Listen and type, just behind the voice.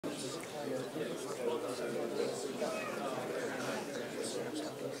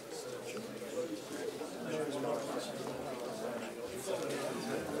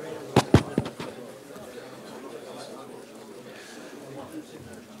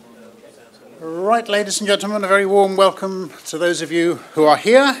Right, ladies and gentlemen, a very warm welcome to those of you who are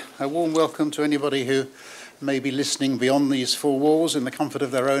here. A warm welcome to anybody who may be listening beyond these four walls in the comfort of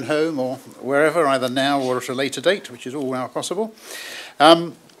their own home or wherever, either now or at a later date, which is all now possible.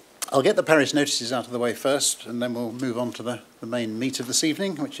 I'll get the parish notices out of the way first, and then we'll move on to the main meat of this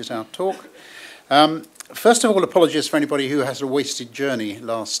evening, which is our talk. First of all, apologies for anybody who has a wasted journey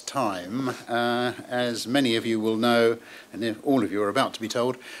last time. As many of you will know, and all of you are about to be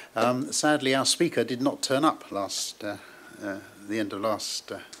told, sadly our speaker did not turn up the end of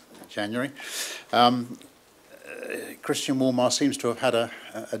last January. Christian Walmar seems to have had a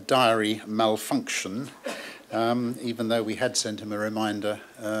diary malfunction, even though we had sent him a reminder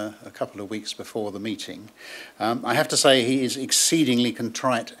a couple of weeks before the meeting. I have to say he is exceedingly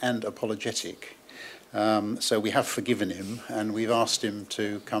contrite and apologetic. So we have forgiven him, and we've asked him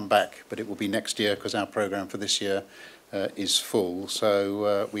to come back, but it will be next year because our programme for this year is full.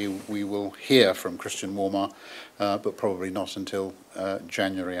 So we will hear from Christian Walmar, but probably not until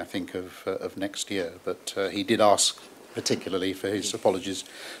January, I think, of next year. But he did ask particularly for his apologies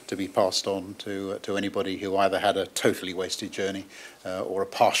to be passed on to anybody who either had a totally wasted journey or a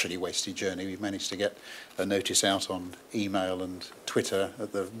partially wasted journey. We've managed to get a notice out on email and Twitter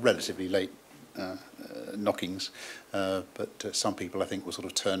at the relatively late knockings, but some people I think will sort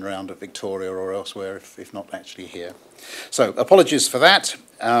of turn around at Victoria or elsewhere if not actually here. So apologies for that.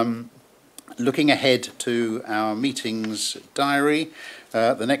 Looking ahead to our meetings diary,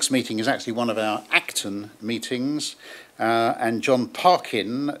 the next meeting is actually one of our Acton meetings, and John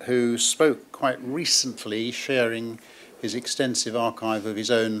Parkin, who spoke quite recently sharing his extensive archive of his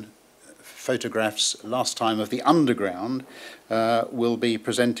own photographs last time of the Underground, will be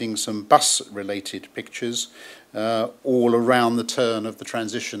presenting some bus-related pictures all around the turn of the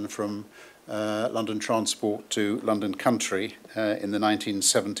transition from London Transport to London Country in the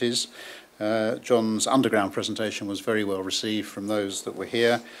 1970s. John's Underground presentation was very well received from those that were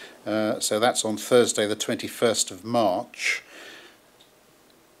here, so that's on Thursday the 21st of March.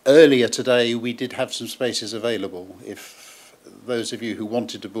 Earlier today we did have some spaces available. If those of you who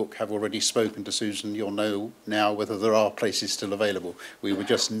wanted to book have already spoken to Susan, you'll know now whether there are places still available. We were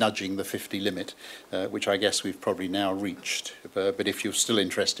just nudging the 50 limit, which I guess we've probably now reached. But if you're still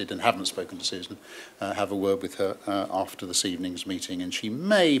interested and haven't spoken to Susan, have a word with her after this evening's meeting, and she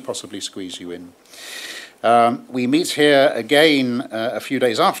may possibly squeeze you in. We meet here again a few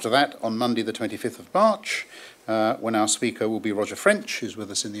days after that on Monday the 25th of March, when our speaker will be Roger French, who's with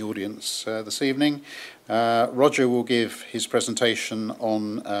us in the audience this evening. Roger will give his presentation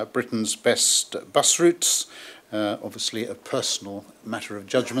on Britain's best bus routes, obviously a personal matter of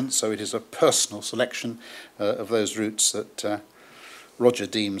judgment, so it is a personal selection of those routes that Roger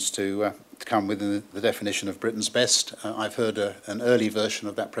deems to come within the definition of Britain's best. I've heard an early version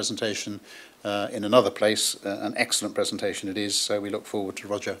of that presentation in another place, an excellent presentation it is, so we look forward to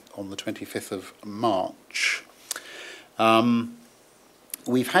Roger on the 25th of March.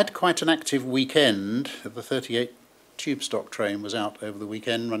 We've had quite an active weekend. The 38 tube stock train was out over the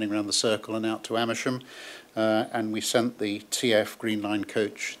weekend, running around the circle and out to Amersham, and we sent the TF Green Line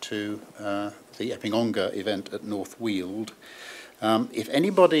coach to the Epping Ongar event at North Weald. If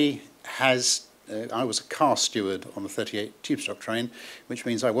anybody has, I was a car steward on the 38 tube stock train, which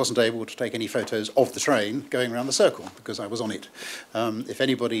means I wasn't able to take any photos of the train going around the circle because I was on it. If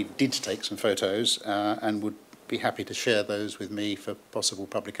anybody did take some photos and would be happy to share those with me for possible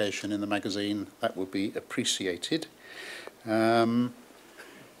publication in the magazine, that would be appreciated. I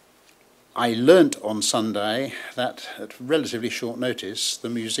learnt on Sunday that at relatively short notice the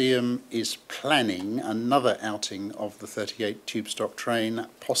museum is planning another outing of the 38 tube stock train,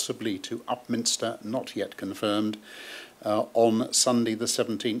 possibly to Upminster, not yet confirmed, on Sunday the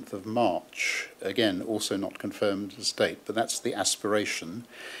 17th of March. Again, also not confirmed as date, but that's the aspiration.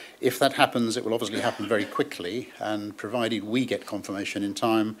 If that happens, it will obviously happen very quickly, and provided we get confirmation in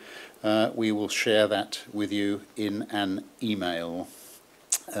time, we will share that with you in an email.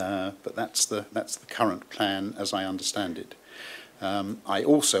 But that's the current plan as I understand it. I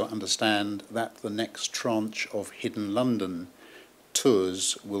also understand that the next tranche of Hidden London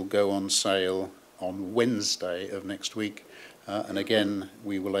tours will go on sale on Wednesday of next week, and again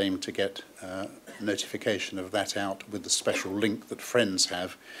we will aim to get notification of that out with the special link that friends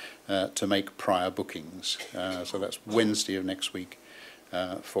have to make prior bookings. So that's Wednesday of next week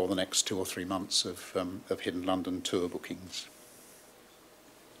for the next 2 or 3 months of Hidden London tour bookings.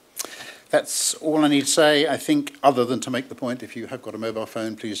 That's all I need to say, I think, other than to make the point, if you have got a mobile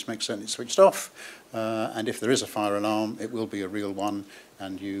phone, please make certain it's switched off. And if there is a fire alarm, it will be a real one,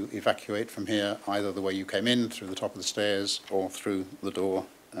 and you evacuate from here either the way you came in, through the top of the stairs, or through the door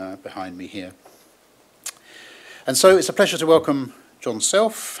behind me here. And so it's a pleasure to welcome John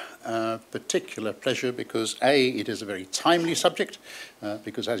Self. Particular pleasure because A, it is a very timely subject,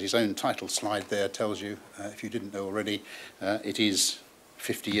 because as his own title slide there tells you, if you didn't know already, it is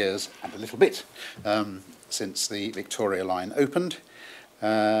 50 years and a little bit since the Victoria line opened.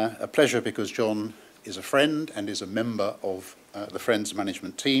 A pleasure because John is a friend and is a member of the Friends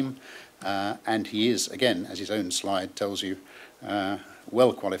management team, and he is, again, as his own slide tells you,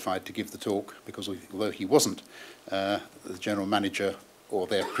 well qualified to give the talk, because although he wasn't the general manager or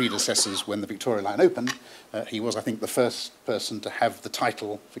their predecessors when the Victoria line opened, he was, I think, the first person to have the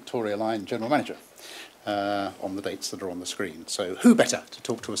title Victoria line general manager on the dates that are on the screen. So who better to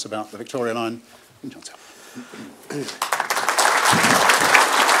talk to us about the Victoria line than John Self?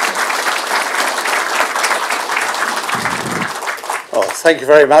 Oh, thank you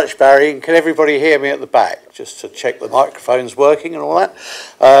very much, Barry. And can everybody hear me at the back, just to check the microphone's working and all that?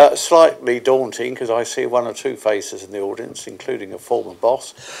 Slightly daunting, because I see one or two faces in the audience, including a former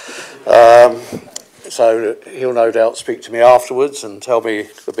boss. So he'll no doubt speak to me afterwards and tell me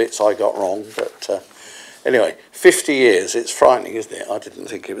the bits I got wrong. But anyway, 50 years, it's frightening, isn't it? I didn't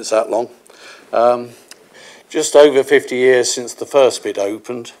think it was that long. Just over 50 years since the first bit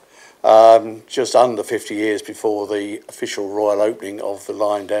opened. Just under 50 years before the official royal opening of the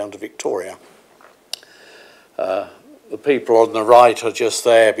line down to Victoria. The people on the right are just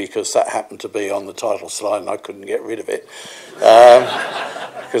there because that happened to be on the title slide and I couldn't get rid of it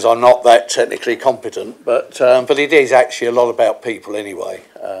because I'm not that technically competent, but it is actually a lot about people anyway.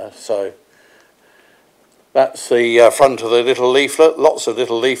 So that's the front of the little leaflet. Lots of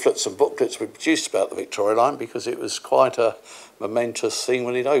little leaflets and booklets were produced about the Victoria line because it was quite a momentous thing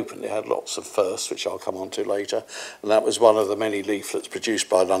when it opened. It had lots of firsts, which I'll come on to later, and that was one of the many leaflets produced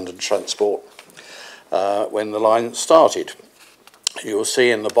by London Transport when the line started. You'll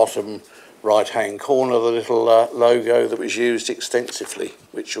see in the bottom right-hand corner the little logo that was used extensively,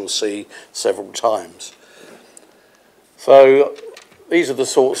 which you'll see several times. So these are the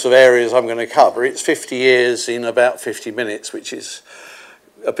sorts of areas I'm going to cover. It's 50 years in about 50 minutes, which is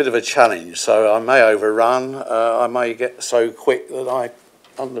a bit of a challenge, so I may overrun, I may get so quick that I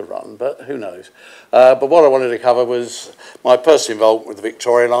underrun, but who knows. But what I wanted to cover was my personal involvement with the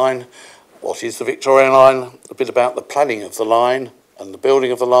Victoria line. What is the Victoria line? A bit about the planning of the line and the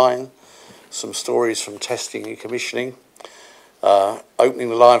building of the line, some stories from testing and commissioning, opening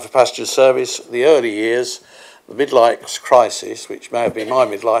the line for passenger service, the early years, the midlife crisis, which may have been my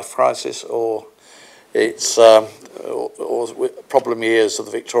midlife crisis, or it's or problem years of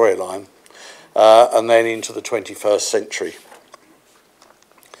the Victoria line, and then into the 21st century.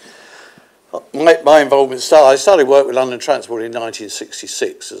 My involvement started, I started work with London Transport in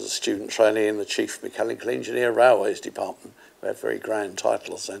 1966 as a student trainee in the Chief Mechanical Engineer Railways Department. We had very grand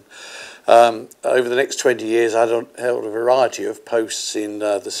titles then. Over the next 20 years, I held a variety of posts in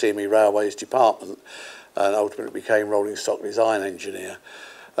the CME Railways Department and ultimately became rolling stock design engineer.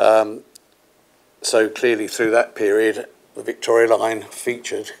 So clearly through that period, the Victoria line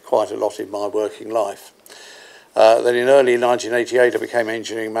featured quite a lot in my working life. Then in early 1988, I became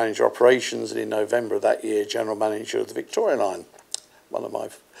engineering manager operations, and in November of that year, general manager of the Victoria line. One of my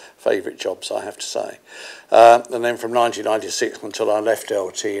favourite jobs, I have to say. And then from 1996 until I left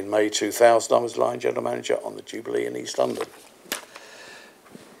LT in May 2000, I was line general manager on the Jubilee in East London.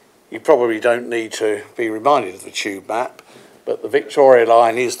 You probably don't need to be reminded of the tube map, but the Victoria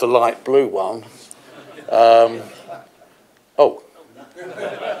line is the light blue one. Oh,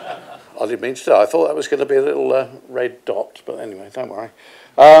 I didn't mean to do that. I thought that was going to be a little red dot, but anyway, don't worry.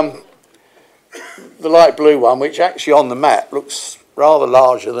 The light blue one, which actually on the map looks rather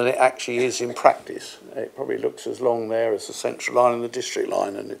larger than it actually is in practice. It probably looks as long there as the central line and the district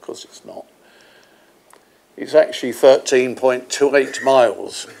line, and of course it's not. It's actually 13.28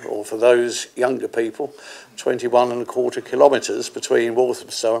 miles, or for those younger people, 21¼ kilometres between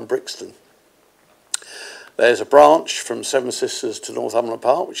Walthamstow and Brixton. There's a branch from Seven Sisters to Northumberland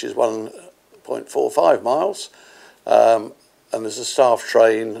Park, which is 1.45 miles, and there's a staff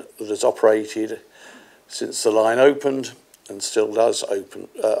train that has operated since the line opened and still does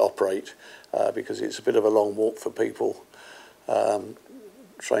operate because it's a bit of a long walk for people,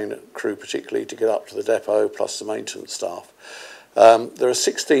 train crew particularly, to get up to the depot, plus the maintenance staff. There are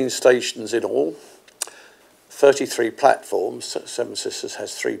 16 stations in all, 33 platforms. Seven Sisters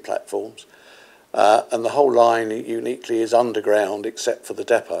has 3 platforms. And the whole line uniquely is underground except for the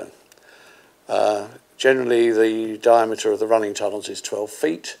depot. Generally, the diameter of the running tunnels is 12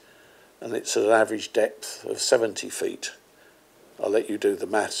 feet, and it's at an average depth of 70 feet. I'll let you do the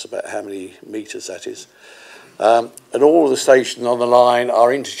maths about how many metres that is. And all of the stations on the line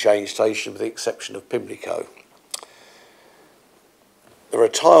are interchange stations with the exception of Pimlico. There are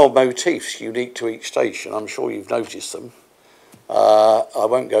tile motifs unique to each station. I'm sure you've noticed them. I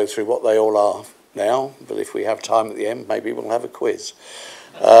won't go through what they all are now, but if we have time at the end, maybe we'll have a quiz.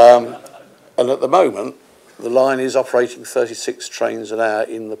 And at the moment, the line is operating 36 trains an hour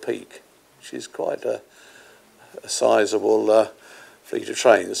in the peak, which is quite a sizable fleet of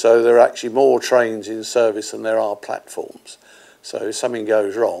trains. So there are actually more trains in service than there are platforms. So if something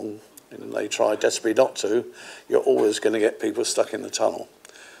goes wrong, and they try desperately not to, you're always going to get people stuck in the tunnel.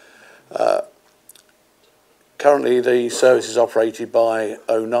 Currently, the service is operated by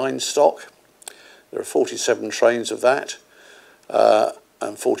 09 stock. There are 47 trains of that,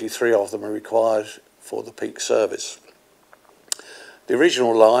 and 43 of them are required for the peak service. The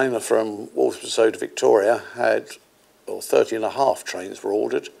original line from Walthamstow to Victoria had, 30 and a half trains were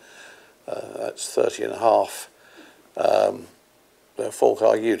ordered. That's 30 and a half. They're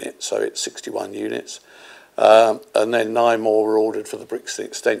 4-car units, so it's 61 units. And then 9 more were ordered for the Brixton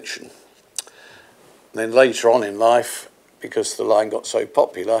extension. And then later on in life, because the line got so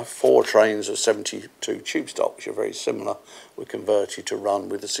popular, 4 trains of 72 tube stock, which are very similar, were converted to run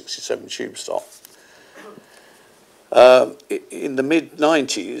with the 67 tube stock. In the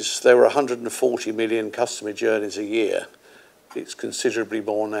mid-90s, there were 140 million customer journeys a year. It's considerably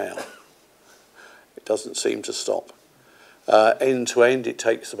more now. It doesn't seem to stop. End to end, it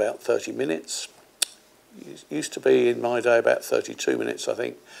takes about 30 minutes. It used to be, in my day, about 32 minutes, I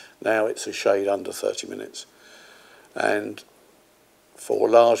think. Now it's a shade under 30 minutes. And for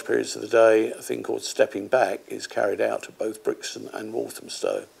large periods of the day, a thing called stepping back is carried out at both Brixton and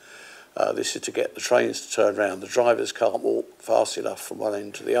Walthamstow. This is to get the trains to turn around. The drivers can't walk fast enough from one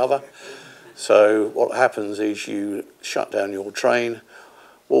end to the other. So what happens is you shut down your train,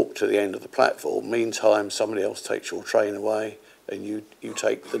 walk to the end of the platform. Meantime, somebody else takes your train away and you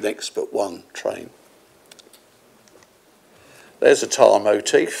take the next but one train. There's a tile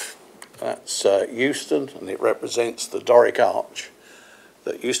motif. That's Euston, and it represents the Doric Arch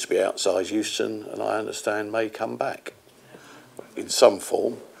that used to be outside Euston, and I understand may come back in some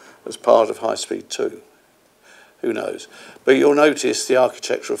form as part of High Speed 2. Who knows? But you'll notice the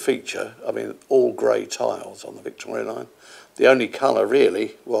architectural feature, I mean, all grey tiles on the Victoria line. The only colour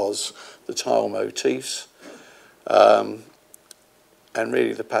really was the tile motifs and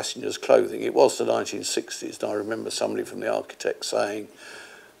really the passengers' clothing. It was the 1960s, and I remember somebody from the architect saying,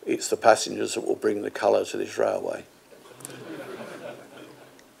 it's the passengers that will bring the colour to this railway.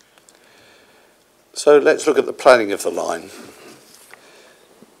 So let's look at the planning of the line.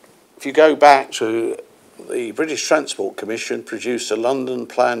 If you go back to the British Transport Commission produced a London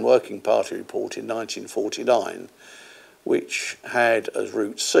Plan Working Party report in 1949, which had as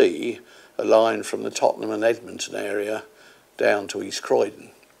Route C a line from the Tottenham and Edmonton area down to East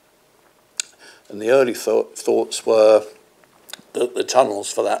Croydon. And the early thoughts were that the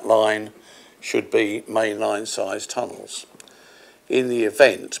tunnels for that line should be mainline sized tunnels. In the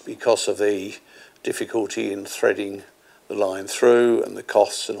event, because of the difficulty in threading the line through and the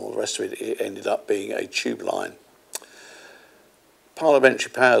costs and all the rest of it, it ended up being a tube line.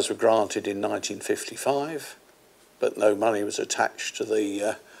 Parliamentary powers were granted in 1955, but no money was attached to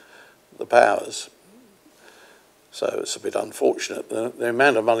the powers. So it's a bit unfortunate. The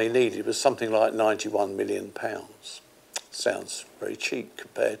amount of money needed was something like £91 million. Sounds very cheap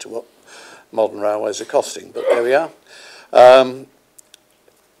compared to what modern railways are costing, but there we are.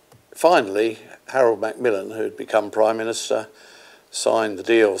 Finally, Harold Macmillan, who had become Prime Minister, signed the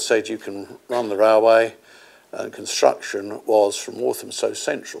deal, said you can run the railway, and construction was from Walthamstow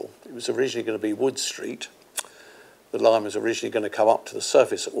Central. It was originally going to be Wood Street. The line was originally going to come up to the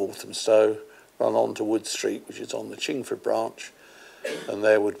surface at Walthamstow, run on to Wood Street, which is on the Chingford branch, and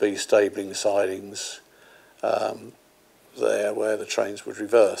there would be stabling sidings there where the trains would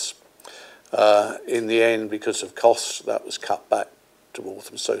reverse. In the end, because of costs, that was cut back to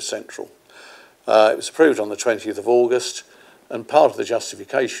Walthamstow Central. It was approved on the 20th of August, and part of the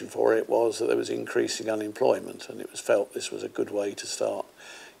justification for it was that there was increasing unemployment, and it was felt this was a good way to start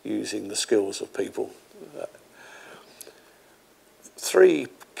using the skills of people. 3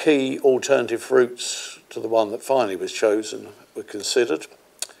 key alternative routes to the one that finally was chosen were considered.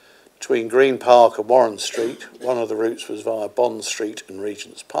 Between Green Park and Warren Street, one of the routes was via Bond Street and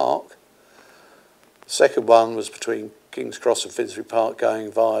Regent's Park. The second one was between King's Cross and Finsbury Park,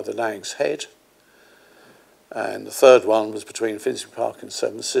 going via the Nag's Head. And the third one was between Finsbury Park and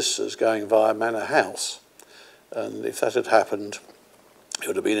Seven Sisters going via Manor House. And if that had happened, it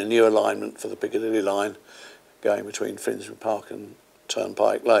would have been a new alignment for the Piccadilly line going between Finsbury Park and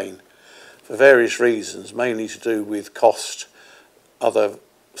Turnpike Lane. For various reasons, mainly to do with cost, other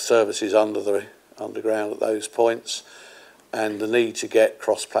services under the underground at those points, and the need to get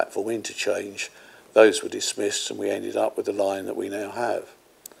cross-platform interchange, those were dismissed and we ended up with the line that we now have.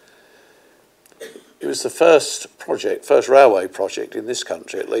 It was the first railway project in this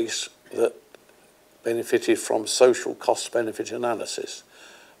country at least, that benefited from social cost-benefit analysis.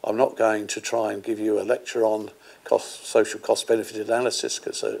 I'm not going to try and give you a lecture on social cost-benefit analysis,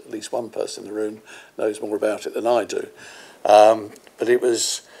 because at least one person in the room knows more about it than I do. But it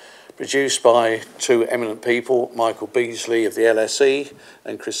was produced by two eminent people, Michael Beasley of the LSE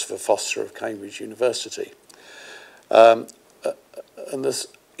and Christopher Foster of Cambridge University. And this,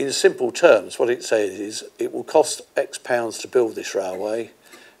 in simple terms, what it says is it will cost X pounds to build this railway,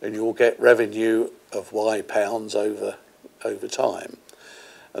 and you'll get revenue of Y pounds over time.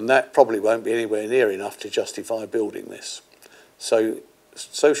 And that probably won't be anywhere near enough to justify building this. So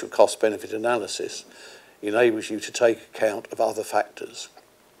social cost-benefit analysis enables you to take account of other factors,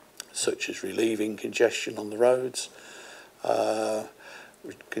 such as relieving congestion on the roads,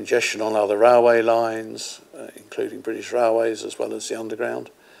 congestion on other railway lines, including British Railways as well as the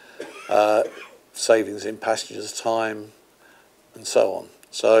Underground, savings in passengers' time, and so on.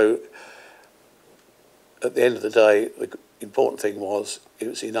 So at the end of the day, the important thing was it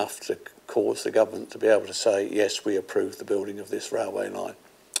was enough to cause the government to be able to say, yes, we approve the building of this railway line.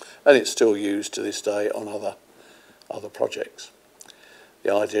 And it's still used to this day on other projects.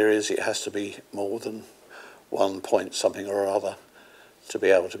 The idea is it has to be more than 1 point something or other to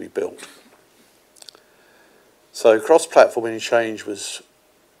be able to be built. So cross-platform interchange was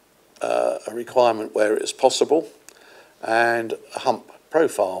a requirement where it was possible, and a hump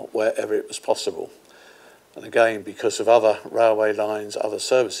profile wherever it was possible. And again, because of other railway lines, other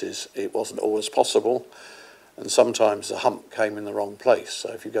services, it wasn't always possible, and sometimes the hump came in the wrong place.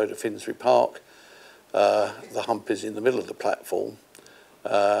 So if you go to Finsbury Park, the hump is in the middle of the platform,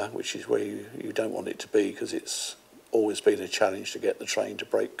 which is where you don't want it to be, because it's always been a challenge to get the train to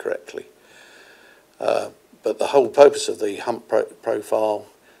brake correctly. But the whole purpose of the hump profile,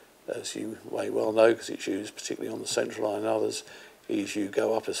 as you may well know, because it's used particularly on the Central Line and others, is you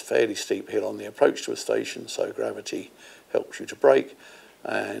go up a fairly steep hill on the approach to a station, so gravity helps you to brake,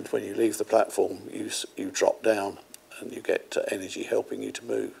 and when you leave the platform, you drop down and you get energy helping you to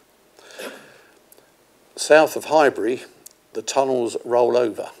move. South of Highbury, the tunnels roll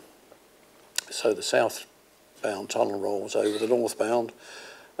over. So the southbound tunnel rolls over the northbound,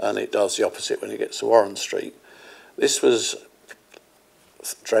 and it does the opposite when it gets to Warren Street. This was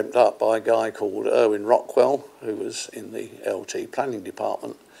dreamt up by a guy called Irwin Rockwell, who was in the LT planning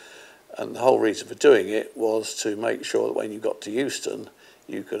department, and the whole reason for doing it was to make sure that when you got to Euston,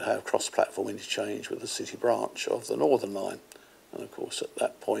 you could have cross-platform interchange with the city branch of the Northern Line. And of course at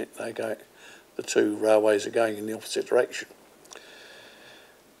that point the two railways are going in the opposite direction.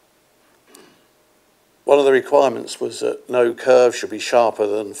 One of the requirements was that no curve should be sharper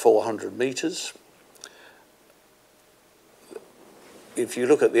than 400 metres. If you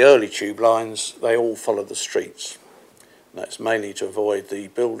look at the early tube lines, they all followed the streets. And that's mainly to avoid the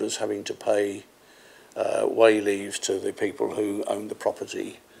builders having to pay way leaves to the people who owned the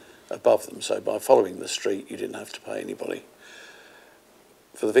property above them. So by following the street, you didn't have to pay anybody.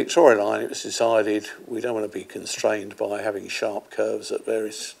 For the Victoria line, it was decided we don't want to be constrained by having sharp curves at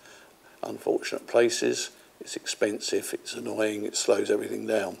various unfortunate places. It's expensive, it's annoying, it slows everything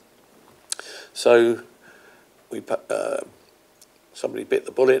down. So somebody bit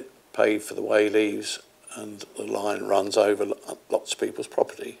the bullet, paid for the way leaves, and the line runs over lots of people's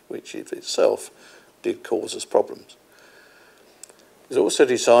property, which in itself did cause us problems. It was also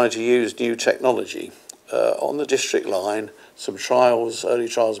decided to use new technology. On the district line, some early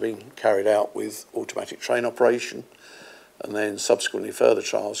trials have been carried out with automatic train operation, and then subsequently further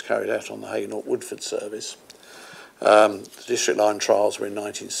trials carried out on the Hainault-Woodford service. The district line trials were in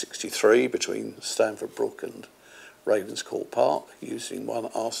 1963 between Stamford Brook and Ravenscourt Park, using one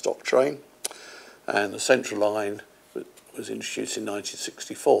R-Stock train, and the Central Line was introduced in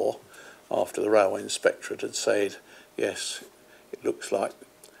 1964 after the Railway Inspectorate had said, yes, it looks like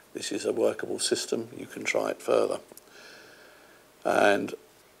this is a workable system, you can try it further. And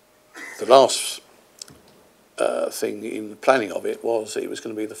the last thing in the planning of it was it was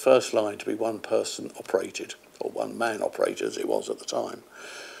going to be the first line to be one person operated, or one man operated as it was at the time.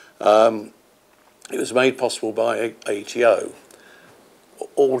 It was made possible by ATO.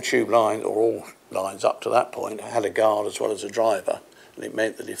 All tube lines, or all lines up to that point had a guard as well as a driver, and it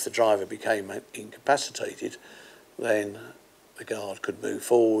meant that if the driver became incapacitated, then the guard could move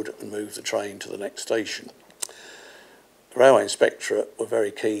forward and move the train to the next station. The Railway Inspectorate were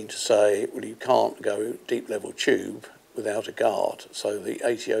very keen to say, well, you can't go deep level tube without a guard, so the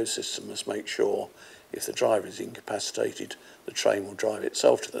ATO system must make sure if the driver is incapacitated, the train will drive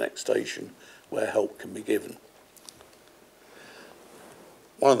itself to the next station where help can be given.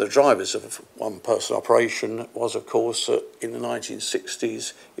 One of the drivers of one-person operation was, of course, that in the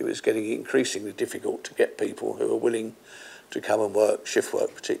 1960s it was getting increasingly difficult to get people who were willing to come and work, shift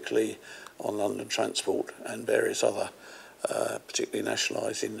work particularly, on London Transport and various other particularly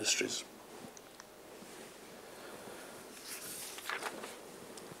nationalised industries.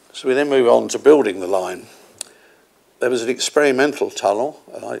 So we then move on to building the line. There was an experimental tunnel,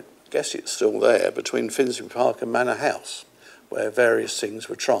 and I guess it's still there, between Finsbury Park and Manor House, where various things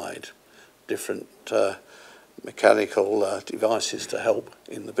were tried, different mechanical devices to help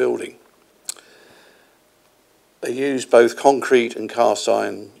in the building. They used both concrete and cast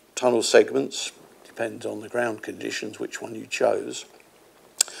iron tunnel segments, depends on the ground conditions which one you chose.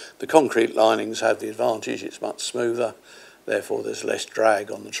 The concrete linings have the advantage, it's much smoother, therefore there's less drag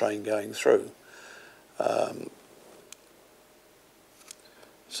on the train going through.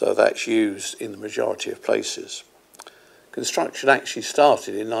 So that's used in the majority of places. Construction actually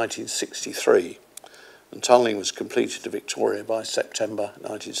started in 1963 and tunnelling was completed to Victoria by September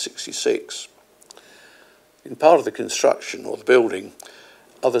 1966. In part of the construction or the building,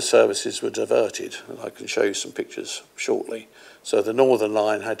 other services were diverted, and I can show you some pictures shortly. So the Northern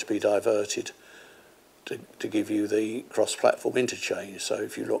Line had to be diverted to give you the cross-platform interchange. So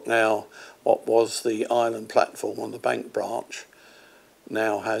if you look now, what was the island platform on the Bank branch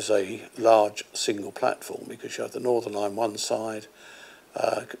now has a large single platform because you have the Northern Line one side,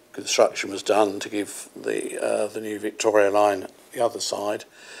 construction was done to give the new Victoria Line the other side,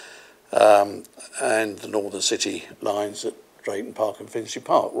 and the Northern City lines at Drayton Park and Finsbury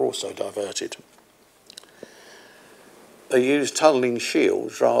Park were also diverted. They used tunnelling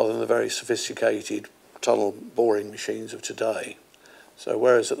shields rather than the very sophisticated tunnel boring machines of today. So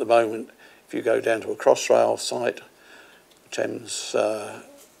whereas at the moment, if you go down to a Crossrail site, Thames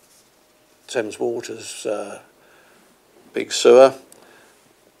Water's big sewer,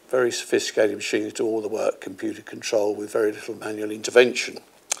 very sophisticated machines do all the work, computer control with very little manual intervention.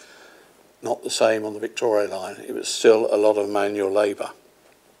 Not the same on the Victoria Line. It was still a lot of manual labour.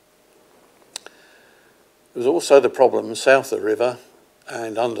 There was also the problem south of the river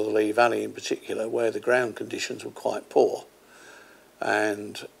and under the Lee Valley in particular, where the ground conditions were quite poor,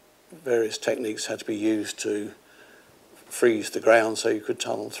 and various techniques had to be used to freeze the ground so you could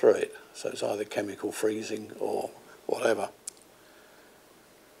tunnel through it. So it's either chemical freezing or whatever.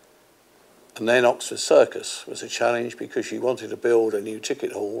 And then Oxford Circus was a challenge because you wanted to build a new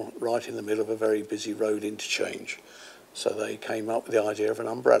ticket hall right in the middle of a very busy road interchange. So they came up with the idea of an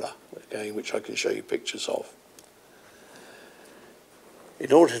umbrella, again, which I can show you pictures of.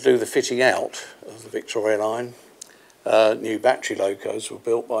 In order to do the fitting out of the Victoria Line, new battery locos were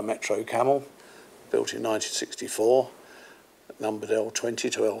built by Metro Camel, built in 1964, numbered L20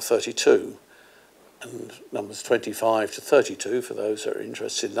 to L32. And numbers 25 to 32, for those that are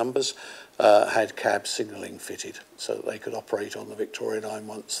interested in numbers, had cab signalling fitted so that they could operate on the Victoria Line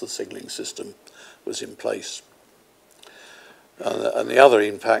once the signalling system was in place. And the other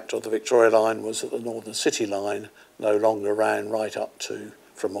impact of the Victoria Line was that the Northern City Line no longer ran right up to,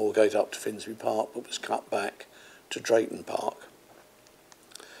 from Moorgate up to Finsbury Park, but was cut back to Drayton Park.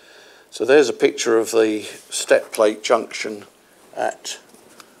 So there's a picture of the step plate junction at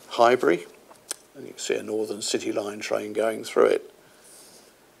Highbury. And you can see a Northern City Line train going through it.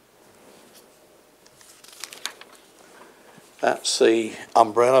 That's the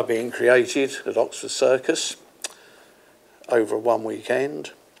umbrella being created at Oxford Circus over one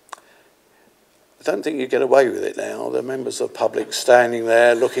weekend. I don't think you get away with it now. The members of the public standing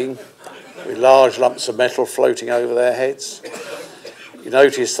there looking with large lumps of metal floating over their heads. You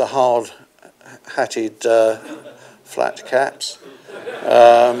notice the hard-hatted flat caps.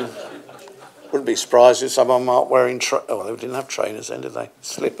 Wouldn't be surprised if someone might wearing, oh, they didn't have trainers then, did they?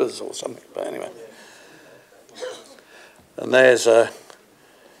 Slippers or something, but anyway. And there's a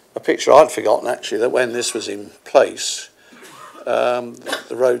picture I'd forgotten actually, that when this was in place, the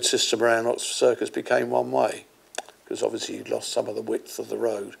road system around Oxford Circus became one way, because obviously you'd lost some of the width of the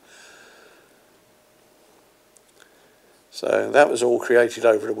road. So that was all created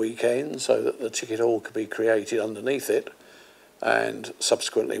over a weekend so that the ticket hall could be created underneath it. And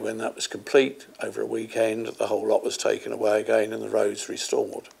subsequently, when that was complete, over a weekend, the whole lot was taken away again and the roads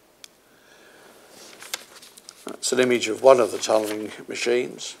restored. It's an image of one of the tunnelling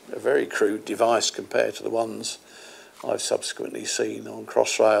machines, a very crude device compared to the ones I've subsequently seen on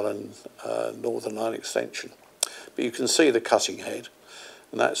Crossrail and Northern Line Extension. But you can see the cutting head,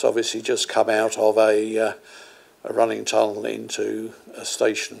 and that's obviously just come out of a running tunnel into a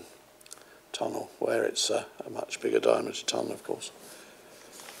station tunnel, where it's a much bigger diameter tunnel, of course.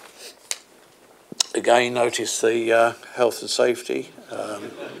 Again, notice the health and safety,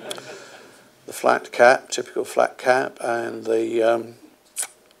 the flat cap, typical flat cap, and the,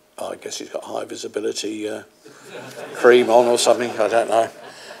 I guess he's got high visibility cream on or something, I don't know.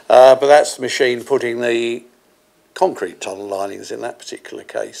 But that's the machine putting the concrete tunnel linings in that particular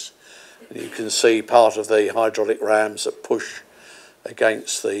case. And you can see part of the hydraulic rams that push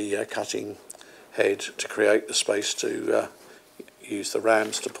against the cutting head to create the space to use the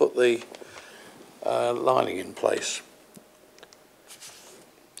rams to put the lining in place.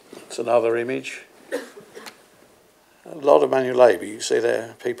 That's another image. A lot of manual labour. You see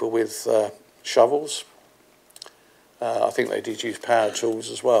there people with shovels. I think they did use power tools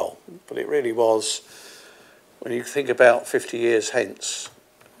as well. But it really was, when you think about 50 years hence,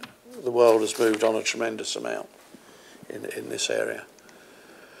 the world has moved on a tremendous amount in this area.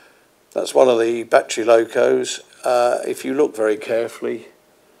 That's one of the battery locos. If you look very carefully,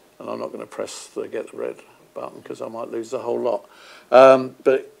 and I'm not going to press get the red button because I might lose the whole lot,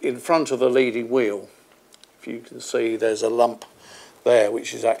 but in front of the leading wheel, if you can see, there's a lump there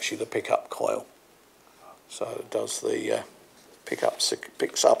which is actually the pickup coil. So it does the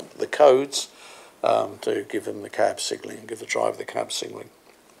picks up the codes to give them the cab signalling and give the driver the cab signalling.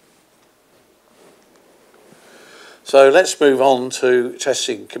 So let's move on to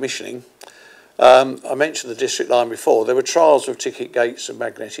testing commissioning. I mentioned the district line before. There were trials of ticket gates and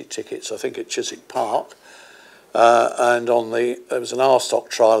magnetic tickets, I think at Chiswick Park. And there was an R-stock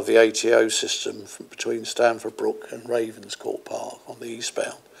trial of the ATO system between Stamford Brook and Ravenscourt Park on the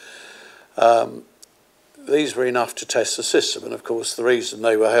eastbound. These were enough to test the system, and of course the reason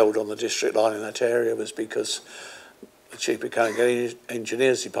they were held on the district line in that area was because the Chief Mechanical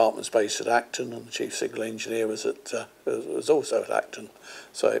Engineers Department is based at Acton, and the Chief Signal Engineer was also at Acton,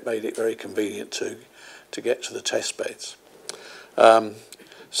 so it made it very convenient to get to the test beds.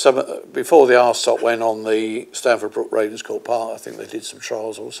 Before the R-stop went on the Stamford Brook Ravenscourt Park, I think they did some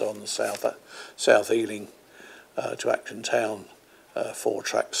trials also on the South Ealing to Acton Town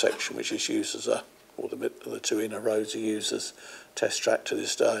 4-track section, which is used as the two inner roads are used as test track to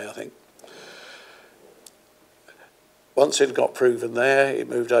this day, I think. Once it got proven there, it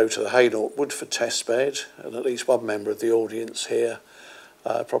moved over to the Hainault Woodford test bed, and at least one member of the audience here,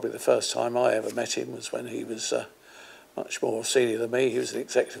 probably the first time I ever met him was when he was much more senior than me. He was an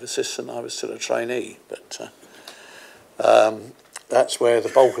executive assistant, I was still a trainee, but that's where the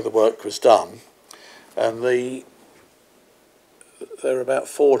bulk of the work was done. And there were about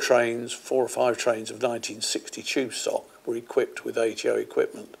 4 or 5 trains of 1960 tube stock were equipped with ATO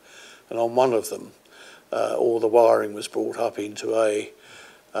equipment, and on one of them all the wiring was brought up into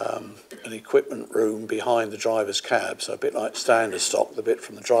an equipment room behind the driver's cab, so a bit like standard stock. The bit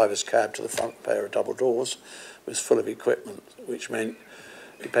from the driver's cab to the front pair of double doors was full of equipment, which meant,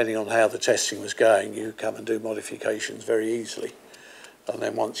 depending on how the testing was going, you come and do modifications very easily. And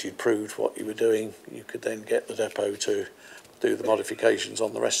then once you'd proved what you were doing, you could then get the depot to do the modifications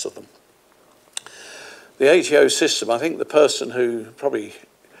on the rest of them. The ATO system, I think the person who probably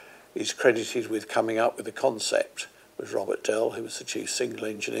is credited with coming up with the concept was Robert Dell, who was the chief signal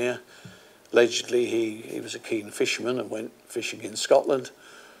engineer. Allegedly, he was a keen fisherman and went fishing in Scotland,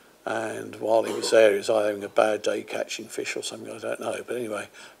 and while he was there, he was either having a bad day catching fish or something, I don't know. But anyway,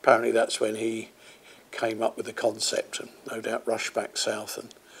 apparently that's when he came up with the concept, and no doubt rushed back south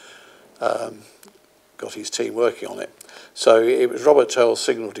and got his team working on it. So it was Robert Dell's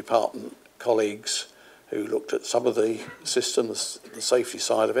signal department colleagues who looked at some of the system, the safety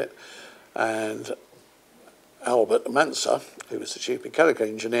side of it, and Albert Manser, who was the chief mechanical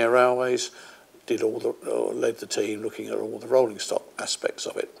engineer railways, led the team looking at all the rolling stock aspects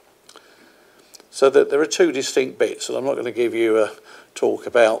of it. So that there are 2 distinct bits, and I'm not going to give you a talk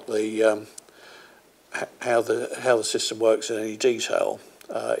about how the system works in any detail.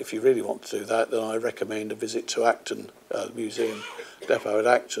 If you really want to do that, then I recommend a visit to Acton, Museum Depot at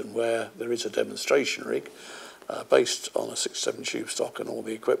Acton, where there is a demonstration rig based on a 67 tube stock and all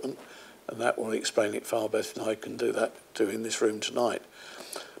the equipment, and that will explain it far better than I can do in this room tonight.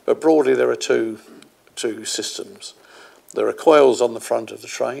 But broadly, there are two systems. There are coils on the front of the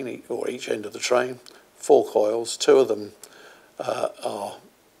train, or each end of the train, 4 coils. 2 of them are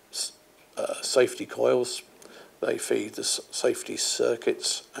safety coils. They feed the safety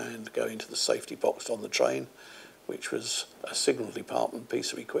circuits and go into the safety box on the train. which was a signal department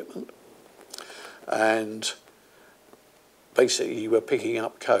piece of equipment, and basically you were picking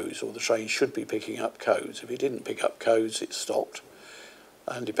up codes, or the train should be picking up codes. If it didn't pick up codes, it stopped,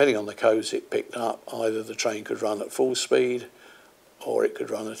 and depending on the codes it picked up, either the train could run at full speed, or it could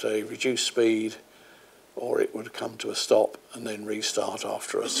run at a reduced speed, or it would come to a stop and then restart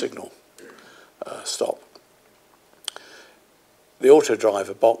after a signal stop. The auto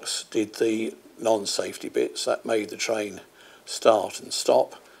driver box did the non-safety bits. That made the train start and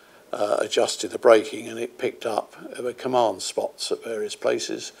stop, adjusted the braking, and it picked up. There were command spots at various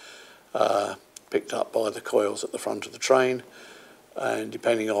places, picked up by the coils at the front of the train, and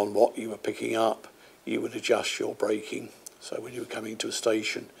depending on what you were picking up, you would adjust your braking. So when you were coming to a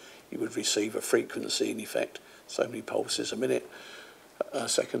station, you would receive a frequency, in effect, so many pulses a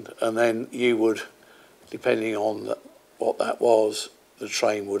second, and then you would, depending on what that was, the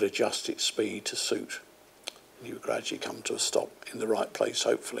train would adjust its speed to suit. And you would gradually come to a stop in the right place,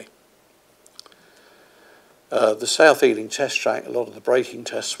 hopefully. The South Ealing test track, a lot of the braking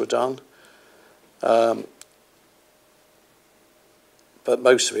tests were done, but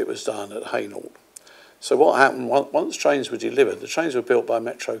most of it was done at Hainault. So what happened, once trains were delivered, the trains were built by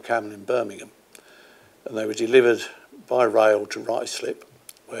Metro Cammon in Birmingham, and they were delivered by rail to Ruislip,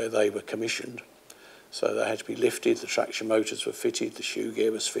 where they were commissioned. So they had to be lifted, the traction motors were fitted, the shoe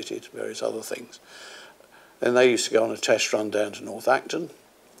gear was fitted, various other things. Then they used to go on a test run down to North Acton,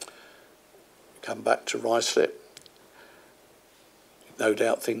 come back to Ruislip. No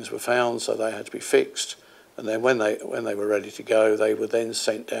doubt things were found, so they had to be fixed. And then when they were ready to go, they were then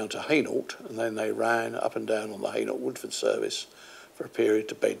sent down to Hainault, and then they ran up and down on the Hainault-Woodford service for a period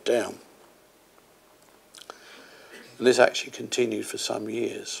to bed down. And this actually continued for some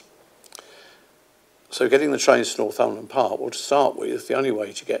years. So getting the trains to Northumberland Park, well, to start with, the only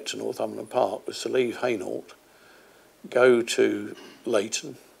way to get to Northumberland Park was to leave Hainault, go to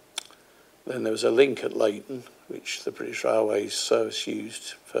Leighton. Then there was a link at Leighton, which the British Railways service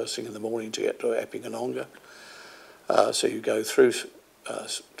used first thing in the morning to get to Epping and Ongar. So you go through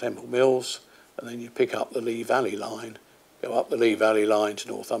Temple Mills, and then you pick up the Lee Valley line, go up the Lee Valley line to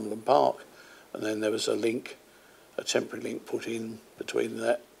Northumberland Park, and then there was a link, a temporary link put in between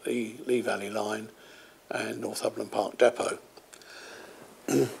the Lee Valley line and Northumberland Park Depot.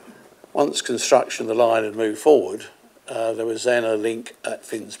 Once construction of the line had moved forward, there was then a link at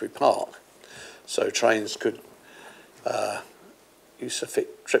Finsbury Park. So trains could used to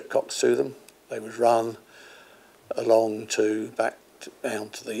fit tripcocks to them. They would run along down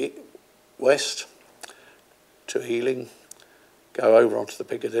to the west, to Ealing, go over onto the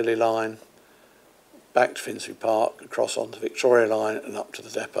Piccadilly line, back to Finsbury Park, across onto the Victoria line and up to the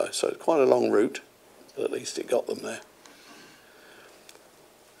depot. So it's quite a long route, but at least it got them there.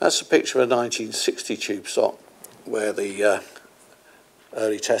 That's a picture of a 1960 tube stop where the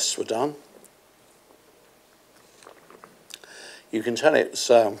early tests were done. You can tell it's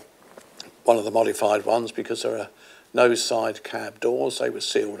one of the modified ones because there are no side cab doors. They were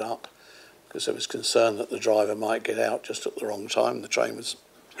sealed up because there was concern that the driver might get out just at the wrong time. The train would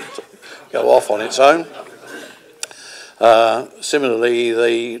go off on its own. Similarly,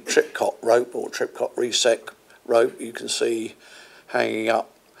 the tripcock rope or tripcock reset rope you can see hanging up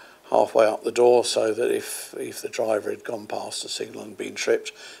halfway up the door, so that if the driver had gone past the signal and been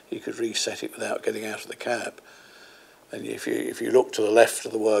tripped, he could reset it without getting out of the cab. And if you look to the left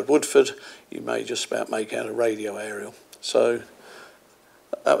of the word Woodford, you may just about make out a radio aerial. So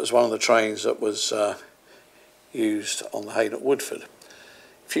that was one of the trains that was used on the Hainault-Woodford.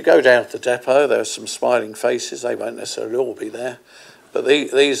 If you go down to the depot, there are some smiling faces. They won't necessarily all be there, but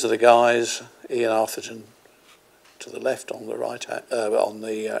these are the guys. Ian Arthurton to the left, on the right,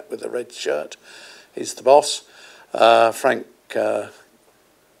 with the red shirt, he's the boss. Frank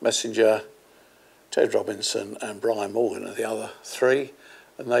Messenger, Ted Robinson and Brian Morgan are the other three,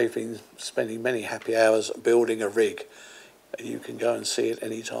 and they've been spending many happy hours building a rig, and you can go and see it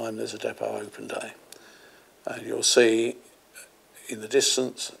any time there's a depot open day. And you'll see in the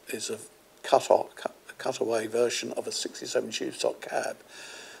distance is a cutaway version of a 67 tube stock cab.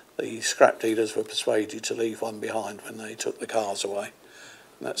 The scrap dealers were persuaded to leave one behind when they took the cars away,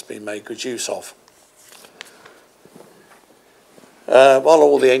 and that's been made good use of. While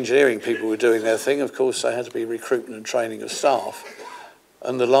all the engineering people were doing their thing, of course, they had to be recruitment and training of staff,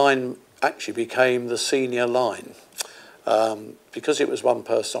 and the line actually became the senior line. Because it was one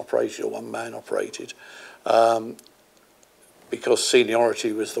person operated or one man operated, because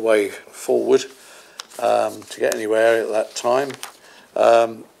seniority was the way forward to get anywhere at that time,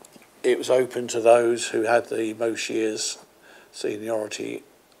 it was open to those who had the most years seniority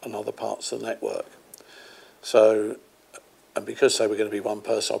on other parts of the network. So, and because they were going to be one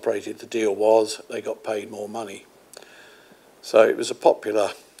person operated, the deal was they got paid more money. So it was a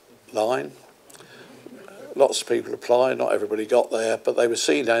popular line. Lots of people applied, not everybody got there, but they were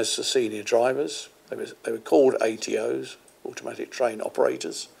seen as the senior drivers. They were called ATOs, automatic train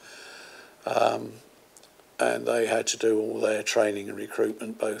operators, and they had to do all their training and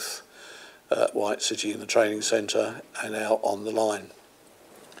recruitment both at White City in the training centre and out on the line.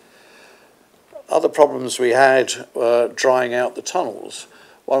 Other problems we had were drying out the tunnels.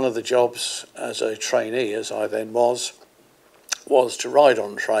 One of the jobs as a trainee, as I then was to ride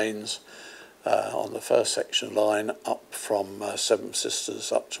on trains on the first section line up from Seven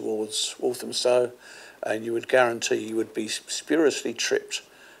Sisters up towards Walthamstow, and you would guarantee you would be spuriously tripped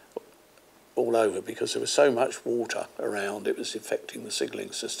all over because there was so much water around it was affecting the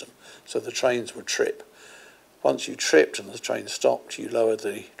signalling system. So the trains would trip. Once you tripped and the train stopped, you lowered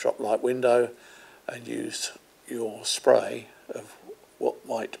the drop light window and used your spray of what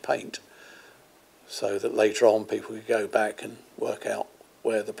white paint so that later on people could go back and work out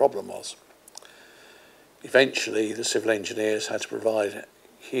where the problem was. Eventually the civil engineers had to provide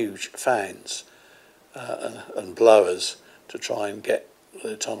huge fans and blowers to try and get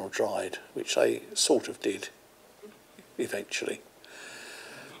the tunnel dried, which they sort of did eventually.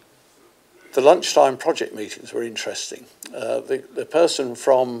 The lunchtime project meetings were interesting. The person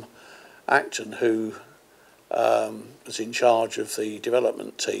from Acton who was in charge of the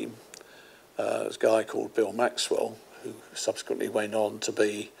development team was a guy called Bill Maxwell, who subsequently went on to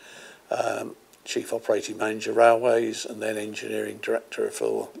be Chief Operating Manager Railways and then Engineering Director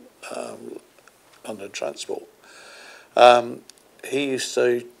for London Transport. He used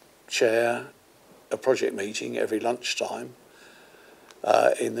to chair a project meeting every lunchtime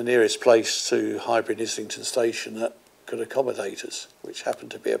in the nearest place to Highbury and Islington Station that could accommodate us, which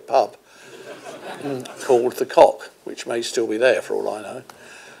happened to be a pub called The Cock, which may still be there for all I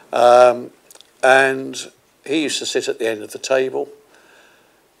know. And he used to sit at the end of the table.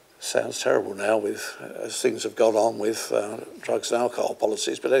 Sounds terrible now with as things have gone on with drugs and alcohol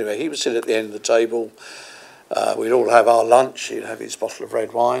policies, but anyway, he would sit at the end of the table. We'd all have our lunch. He'd have his bottle of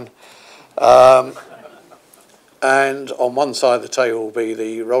red wine. And on one side of the table would be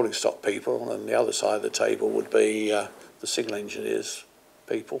the rolling stock people, and the other side of the table would be the signal engineers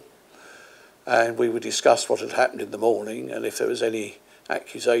people. And we would discuss what had happened in the morning, and if there was any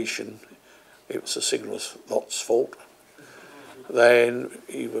accusation it was the signal lot's fault, then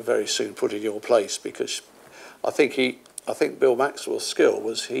you were very soon put in your place, because I think Bill Maxwell's skill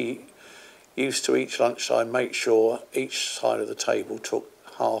was he used to each lunchtime make sure each side of the table took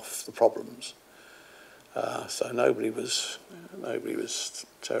half the problems. So nobody was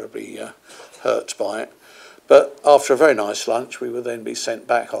terribly hurt by it. But after a very nice lunch, we would then be sent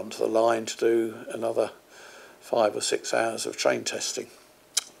back onto the line to do another 5 or 6 hours of train testing.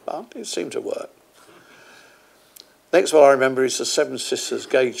 But it seemed to work. Next one I remember is the Seven Sisters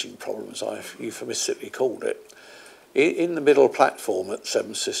gauging problem, as I've euphemistically called it. In the middle platform at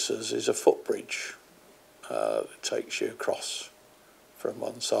Seven Sisters is a footbridge that takes you across from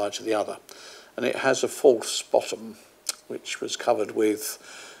one side to the other. And it has a false bottom, which was covered with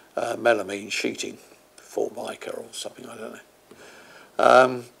melamine sheeting, Formica or something, I don't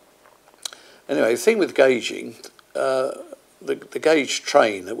know. Anyway, the thing with gauging, the gauge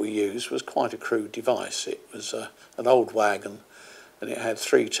train that we used was quite a crude device. It was an old wagon, and it had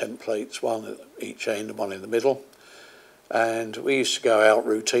 3 templates, one at each end and one in the middle. And we used to go out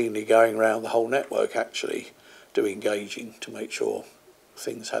routinely, going around the whole network actually, doing gauging to make sure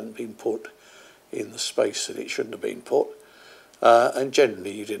things hadn't been put in the space that it shouldn't have been put. And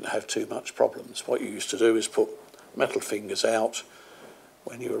generally you didn't have too much problems. What you used to do is put metal fingers out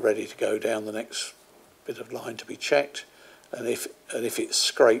when you were ready to go down the next bit of line to be checked. And if it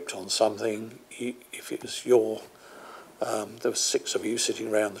scraped on something, if it was there were 6 of you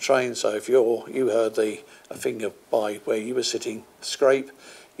sitting around the train, so if you heard a finger by where you were sitting scrape,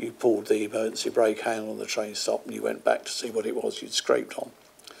 you pulled the emergency brake handle on the train stop and you went back to see what it was you'd scraped on.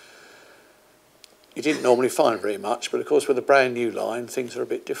 You didn't normally find very much, but of course with a brand new line, things are a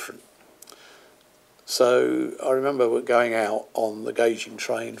bit different. So I remember going out on the gauging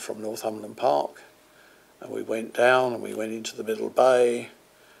train from Northumberland Park, and we went down and we went into the middle bay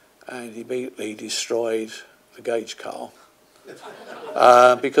and immediately destroyed the gauge car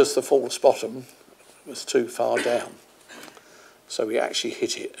because the false bottom was too far down. So we actually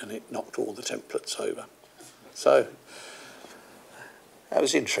hit it and it knocked all the templates over. So that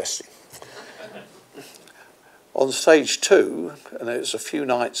was interesting. On stage 2, and it was a few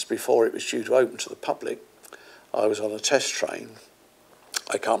nights before it was due to open to the public, I was on a test train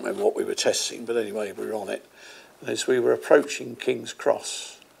I can't remember what we were testing, but anyway, we were on it. And as we were approaching King's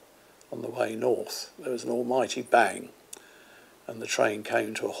Cross on the way north, there was an almighty bang, and the train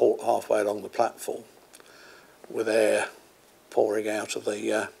came to a halt halfway along the platform with air pouring out of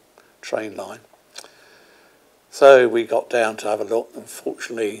the train line. So we got down to have a look, and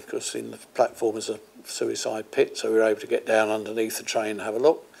fortunately, because in the platform is a suicide pit, so we were able to get down underneath the train and have a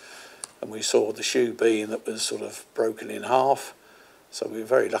look, and we saw the shoe beam that was sort of broken in half, so we were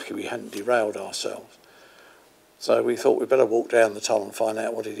very lucky we hadn't derailed ourselves. So we thought we'd better walk down the tunnel and find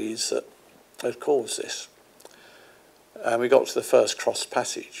out what it is that had caused this. And we got to the first cross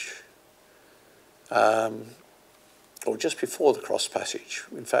passage, or just before the cross passage.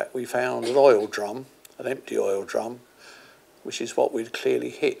 In fact, we found an oil drum, an empty oil drum, which is what we'd clearly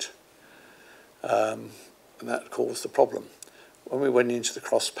hit, and that caused the problem. When we went into the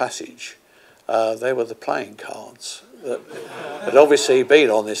cross passage, they were the playing cards that had obviously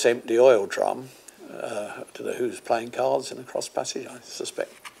been on this empty oil drum. I don't know who's playing cards in the cross passage, I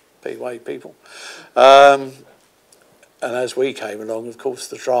suspect P-way people. And as we came along, of course,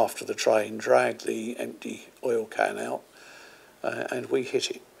 the draft of the train dragged the empty oil can out, and we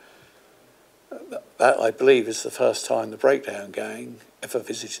hit it. That, I believe, is the first time the breakdown gang ever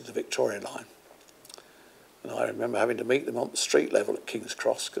visited the Victoria line. And I remember having to meet them on the street level at King's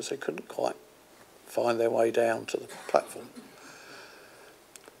Cross because they couldn't quite find their way down to the platform.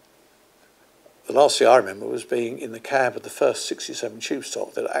 The last thing I remember was being in the cab of the first 67 tube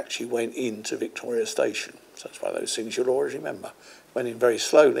stop that actually went into Victoria Station. So that's one of those things you'll always remember. Went in very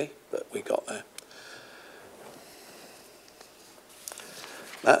slowly, but we got there.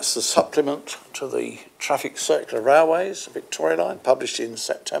 That's the supplement to the Traffic Circular Railways, Victoria Line, published in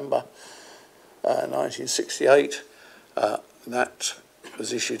September 1968. That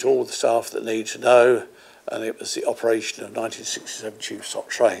was issued to all the staff that need to know, and it was the operation of 1967 tube stop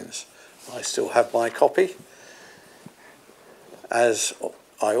trains. I still have my copy, as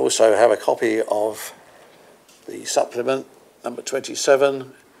I also have a copy of the supplement number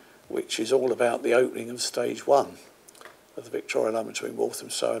 27, which is all about the opening of stage 1 of the Victoria Line between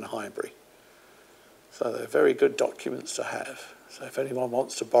Walthamstow and Highbury. So they're very good documents to have. So if anyone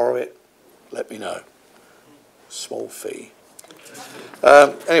wants to borrow it, let me know. Small fee.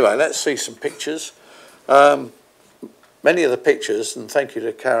 Anyway, let's see some pictures. Many of the pictures, and thank you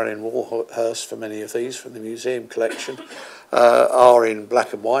to Carolyn Warhurst for many of these from the museum collection, are in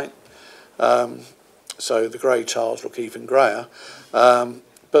black and white. So the grey tiles look even greyer.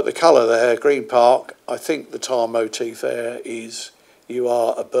 But the colour there, Green Park, I think the tile motif there is you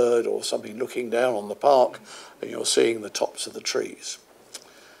are a bird or something looking down on the park and you're seeing the tops of the trees.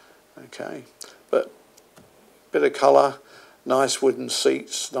 Okay, but bit of colour, nice wooden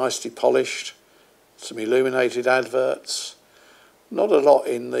seats, nicely polished, some illuminated adverts. Not a lot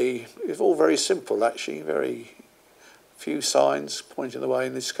in the, it's all very simple actually, very few signs pointing the way,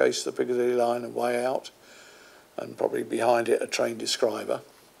 in this case the Piccadilly line and way out, and probably behind it a train describer.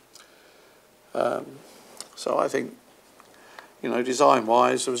 So I think, you know,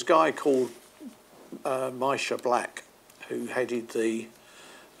 design-wise, there was a guy called Misha Black who headed the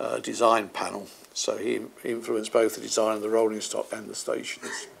design panel, so he influenced both the design of the rolling stock and the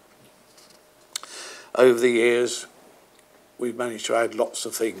stations. Over the years, we've managed to add lots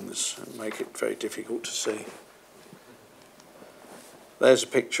of things and make it very difficult to see. There's a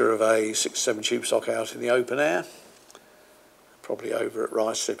picture of a 67 tube stock out in the open air, probably over at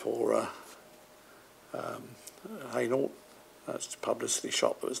Ruislip or Hainault. That's the publicity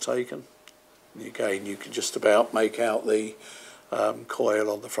shot that was taken. And again, you can just about make out the coil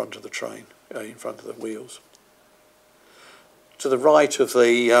on the front of the train, in front of the wheels. To the right of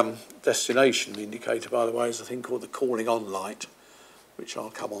the destination indicator, by the way, is a thing called the calling on light, which I'll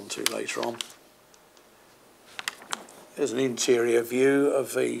come on to later on. There's an interior view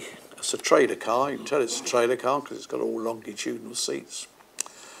of it's a trailer car. You can tell it's a trailer car because it's got all longitudinal seats.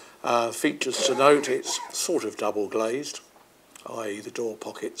 Features to note, it's sort of double glazed, i.e. the door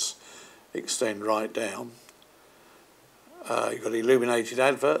pockets extend right down. You've got illuminated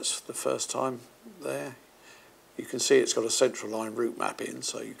adverts for the first time there. You can see it's got a central line route map in,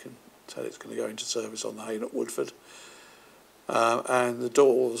 so you can tell it's going to go into service on the Hainault Woodford. And the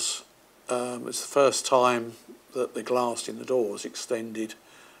doors, it's the first time that the glass in the doors extended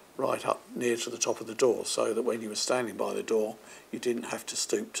right up near to the top of the door, so that when you were standing by the door, you didn't have to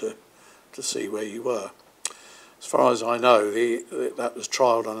stoop to see where you were. As far as I know, that was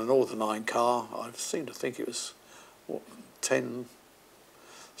trialled on a Northern Line car. I seem to think it was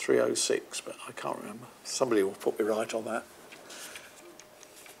 10306, but I can't remember. Somebody will put me right on that.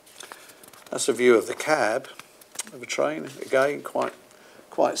 That's a view of the cab of a train. Again, quite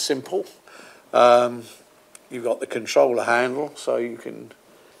quite simple. You've got the controller handle, so you can,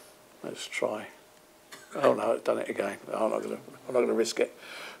 let's try. Oh no, I've done it again. I'm not going to risk it.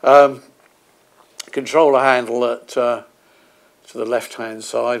 Controller handle at to the left-hand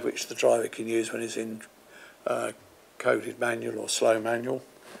side, which the driver can use when he's in coded manual or slow manual.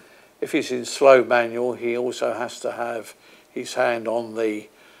 If he's in slow manual, he also has to have his hand on the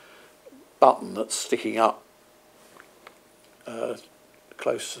button that's sticking up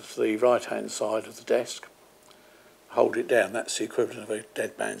close to the right-hand side of the desk. Hold it down. That's the equivalent of a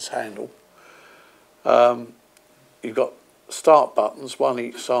dead man's handle. You've got start buttons, one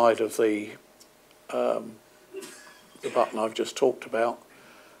each side of the button I've just talked about,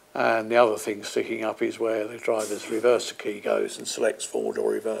 and the other thing sticking up is where the driver's reverser key goes and selects forward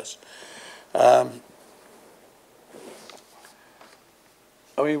or reverse. I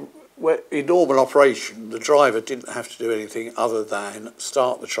mean, in normal operation, the driver didn't have to do anything other than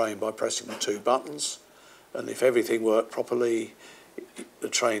start the train by pressing the two buttons, and if everything worked properly, the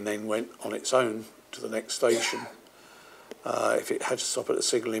train then went on its own to the next station. If it had to stop at a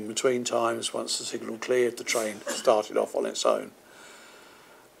signal in between times, once the signal cleared, the train started off on its own.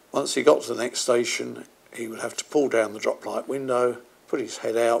 Once he got to the next station, he would have to pull down the drop light window, put his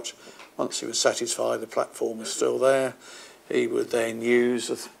head out. Once he was satisfied the platform was still there, he would then use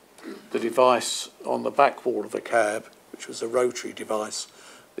the device on the back wall of the cab, which was a rotary device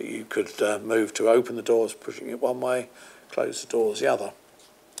that you could move to open the doors, pushing it one way, close the doors the other.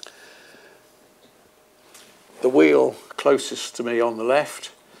 The wheel closest to me on the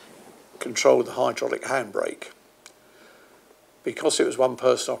left controlled the hydraulic handbrake. Because it was one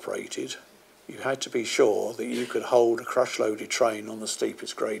person operated, you had to be sure that you could hold a crush-loaded train on the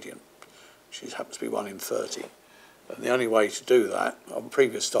steepest gradient, which happens to be 1 in 30. And the only way to do that, on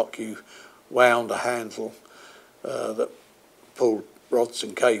previous stock you wound a handle that pulled rods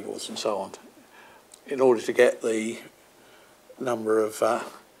and cables and so on. In order to get the number of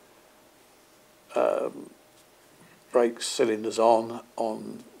brake cylinders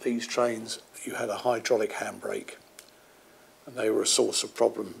on these trains, you had a hydraulic handbrake, and they were a source of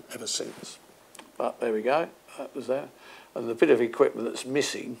problem ever since. But there we go, that was there. And the bit of equipment that's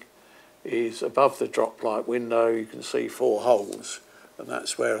missing is above the drop light window. You can see 4 holes, and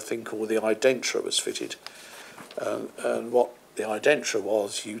that's where a thing called the identra was fitted. And what the identra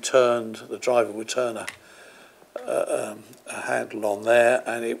was, the driver would turn a handle on there,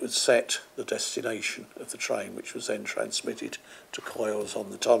 and it would set the destination of the train, which was then transmitted to coils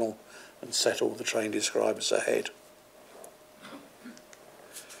on the tunnel and set all the train describers ahead.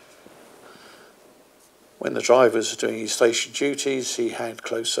 When the driver was doing his station duties, he had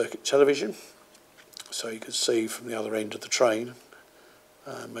closed circuit television, so he could see from the other end of the train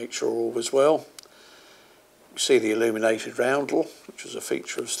and make sure all was well. You see the illuminated roundel, which was a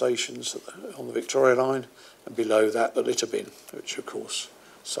feature of stations on the Victoria line, and below that the litter bin, which of course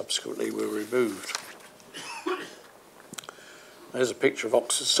subsequently were removed. There's a picture of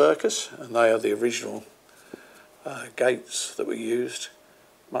Oxford Circus, and they are the original gates that were used,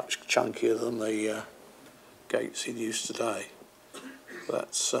 much chunkier than the gates in use today.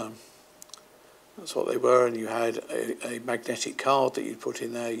 That's what they were, and you had a magnetic card that you'd put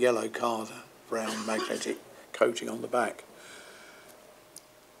in there, yellow card, brown magnetic coating on the back.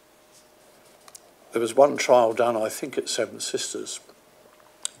 There was one trial done, I think, at Seven Sisters,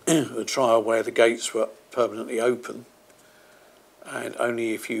 a trial where the gates were permanently open, and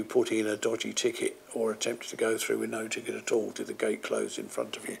only if you put in a dodgy ticket or attempted to go through with no ticket at all did the gate close in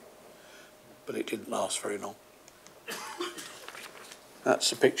front of you. But it didn't last very long.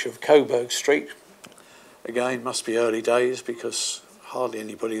 That's a picture of Coburg Street. Again, must be early days because hardly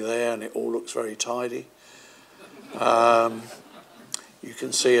anybody there and it all looks very tidy. You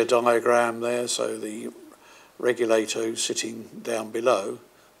can see a diagram there, so the regulator who's sitting down below,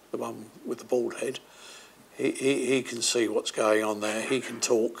 the one with the bald head, he can see what's going on there. He can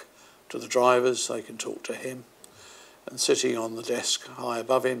talk to the drivers, they can talk to him. And sitting on the desk high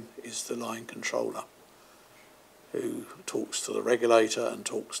above him is the line controller, who talks to the regulator and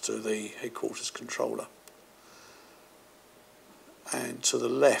talks to the headquarters controller. And to the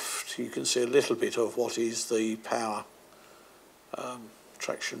left you can see a little bit of what is the power,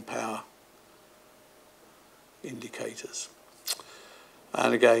 traction power indicators.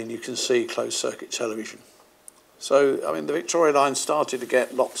 And again you can see closed circuit television. So, I mean, the Victoria line started to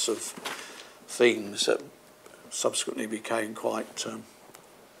get lots of things that subsequently became quite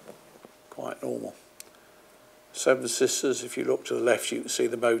normal. Seven Sisters, if you look to the left, you can see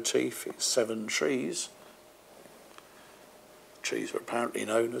the motif. It's 7 trees. Trees were apparently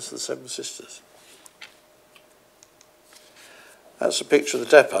known as the Seven Sisters. That's a picture of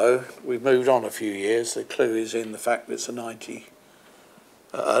the depot. We've moved on a few years. The clue is in the fact that it's a an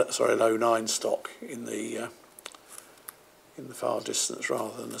 09 stock in the far distance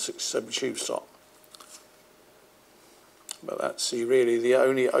rather than a 67 tube stock. But that's really the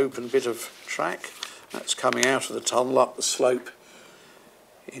only open bit of track. That's coming out of the tunnel up the slope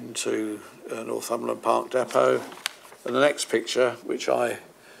into Northumberland Park Depot. And the next picture, which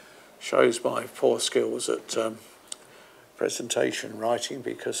shows my poor skills at presentation writing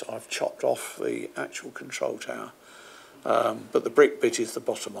because I've chopped off the actual control tower. But the brick bit is the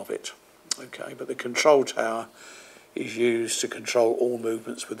bottom of it. Okay, but the control tower is used to control all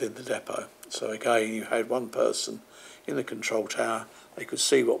movements within the depot. So again, you had one person in the control tower, they could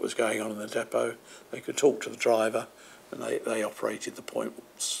see what was going on in the depot, they could talk to the driver, and they operated the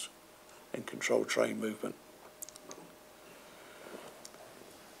points and controlled train movement.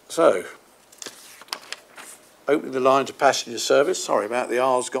 So, opening the line to passenger service. Sorry about the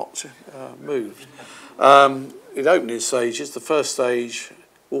R's got moved. In opening stages, the first stage,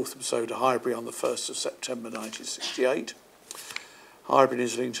 Walthamstow to Highbury on the 1st of September 1968. Highbury and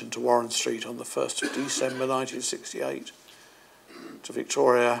Islington to Warren Street on the 1st of December 1968. To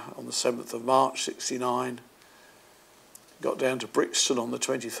Victoria on the 7th of March 69. Got down to Brixton on the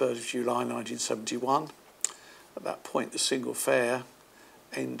 23rd of July 1971. At that point, the single fare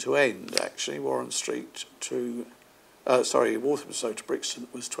end to end, actually, Warren Street to, Walthamstow to Brixton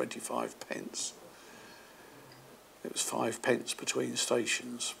was 25 pence. It was 5 pence between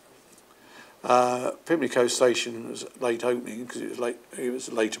stations. Pimlico Station was late opening because it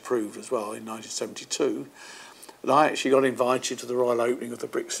was late approved as well in 1972. And I actually got invited to the royal opening of the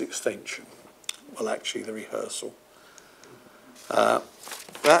Brixton extension. Well, actually, the rehearsal.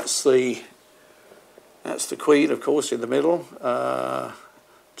 That's the Queen, of course, in the middle.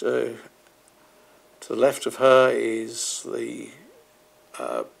 To the left of her is the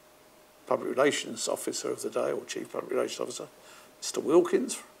Public Relations Officer of the day, or Chief Public Relations Officer, Mr.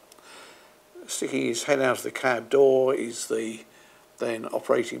 Wilkins. Sticking his head out of the cab door is the then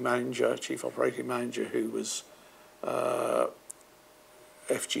operating manager, Chief Operating Manager, who was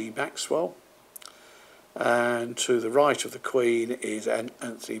F.G. Maxwell. And to the right of the Queen is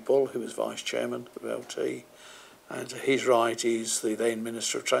Anthony Bull, who was Vice Chairman of LT. And to his right is the then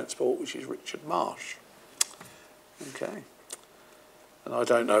Minister of Transport, which is Richard Marsh. Okay. And I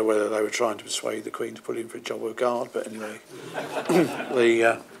don't know whether they were trying to persuade the Queen to put in for a job of guard, but anyway,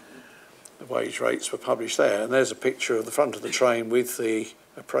 the wage rates were published there. And there's a picture of the front of the train with the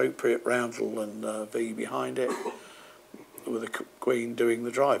appropriate roundel and V behind it, with the Queen doing the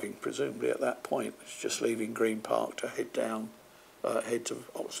driving, presumably at that point. It's just leaving Green Park to head to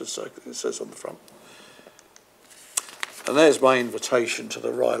Oxford Circus, it says on the front. And there's my invitation to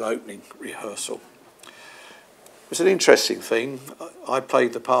the royal opening rehearsal. It was an interesting thing. I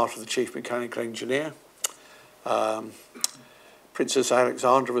played the part of the Chief Mechanical Engineer. Princess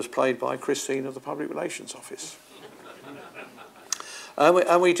Alexandra was played by Christine of the Public Relations Office.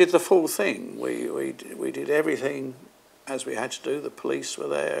 And we did the full thing. We did everything as we had to do. The police were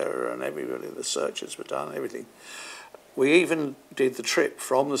there and everybody, the searches were done, everything. We even did the trip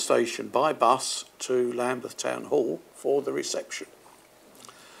from the station by bus to Lambeth Town Hall for the reception.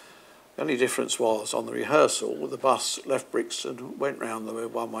 The only difference was on the rehearsal, the bus left Brixton, went round the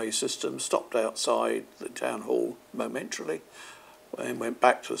one-way system, stopped outside the town hall momentarily, then went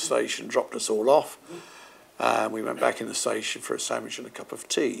back to the station, dropped us all off, and we went back in the station for a sandwich and a cup of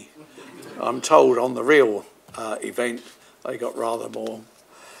tea. I'm told on the real event they got rather more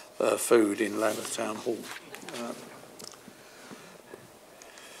food in Lambeth Town Hall.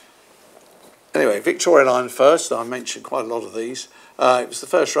 Anyway, Victoria Line first. I mentioned quite a lot of these. It was the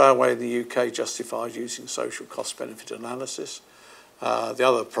first railway in the UK justified using social cost-benefit analysis. The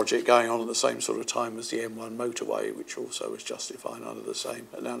other project going on at the same sort of time was the M1 motorway, which also was justified under the same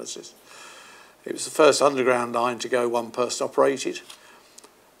analysis. It was the first underground line to go one-person operated.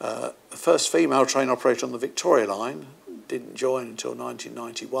 The first female train operator on the Victoria Line didn't join until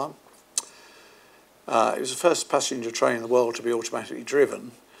 1991. It was the first passenger train in the world to be automatically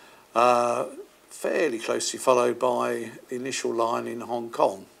driven. Fairly closely followed by the initial line in Hong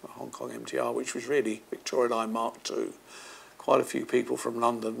Kong MTR, which was really Victoria Line Mark II. Quite a few people from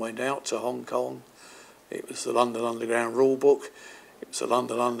London went out to Hong Kong. It was the London Underground rule book. It was the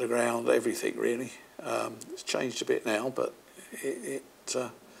London Underground everything, really. It's changed a bit now, but it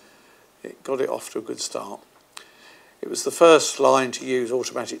got it off to a good start. It was the first line to use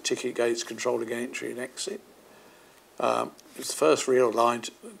automatic ticket gates controlling entry and exit. It was the first real line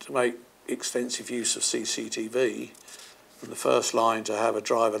to make extensive use of CCTV, and the first line to have a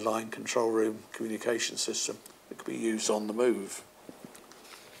driver line control room communication system that could be used on the move.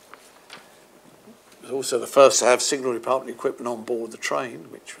 was also the first to have signal department equipment on board the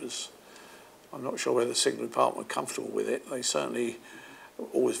train, which was, I'm not sure whether the signal department were comfortable with it. They certainly were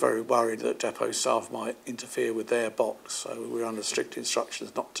always very worried that depot staff might interfere with their box, so we were under strict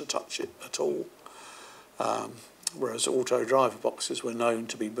instructions not to touch it at all. Whereas auto driver boxes were known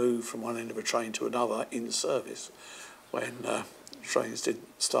to be moved from one end of a train to another in service when trains didn't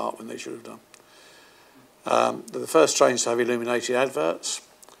start when they should have done. They're the first trains to have illuminated adverts.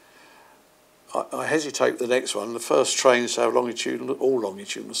 I hesitate with the next one. The first trains to have all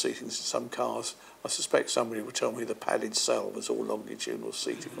longitudinal seating in some cars. I suspect somebody will tell me the padded cell was all longitudinal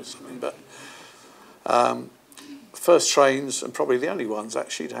seating or something. But first trains, and probably the only ones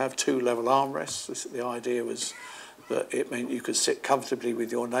actually, to have two level armrests. The idea was that it meant you could sit comfortably with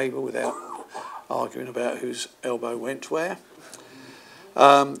your neighbour without arguing about whose elbow went where.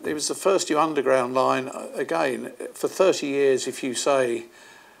 It was the first new underground line. Again, for 30 years, if you say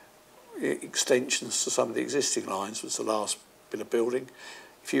extensions to some of the existing lines was the last bit of building.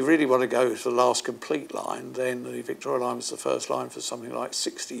 If you really want to go to the last complete line, then the Victoria line was the first line for something like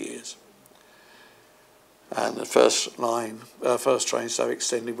 60 years. And the first trains to have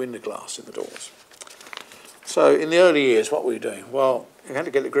extended window glass in the doors. So in the early years, what were you doing? Well, you had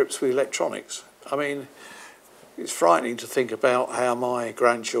to get to grips with electronics. I mean, it's frightening to think about how my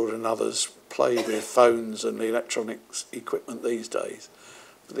grandchildren and others play with phones and the electronics equipment these days.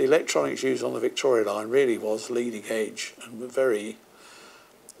 But the electronics used on the Victoria line really was leading edge and very,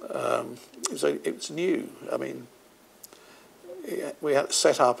 it was new. I mean, we had to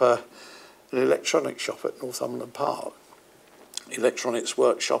set up an electronics shop at Northumberland Park, electronics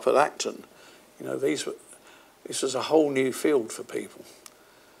workshop at Acton. You know, this was a whole new field for people.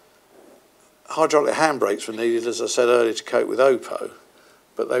 Hydraulic handbrakes were needed, as I said earlier, to cope with OPO,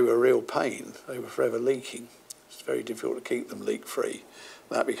 but they were a real pain. They were forever leaking. It's very difficult to keep them leak-free.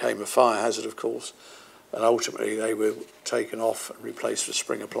 That became a fire hazard, of course, and ultimately they were taken off and replaced with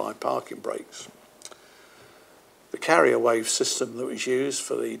spring-applied parking brakes. The carrier wave system that was used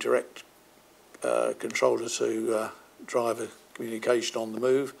for the direct controller to driver communication on the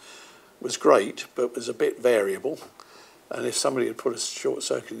move was great, but was a bit variable. And if somebody had put a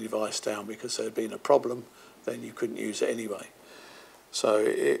short-circuiting device down because there had been a problem, then you couldn't use it anyway. So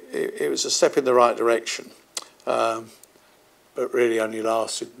it was a step in the right direction, but really only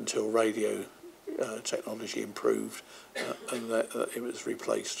lasted until radio technology improved and it was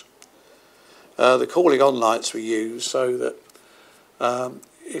replaced. The calling on lights were used so that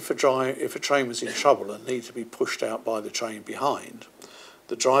if a train was in trouble and needed to be pushed out by the train behind,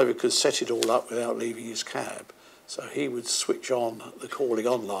 the driver could set it all up without leaving his cab. So he would switch on the calling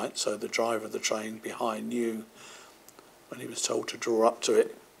on light so the driver of the train behind knew when he was told to draw up to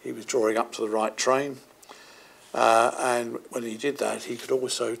it, he was drawing up to the right train. And when he did that, he could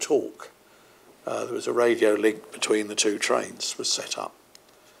also talk. There was a radio link between the two trains was set up.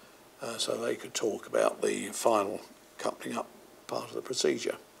 So they could talk about the final coupling up part of the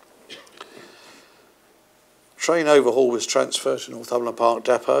procedure. Train overhaul was transferred to Northumberland Park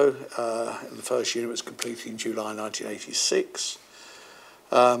Depot. And the first unit was completed in July 1986.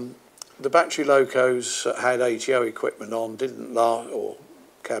 The battery locos that had ATO equipment on didn't last, or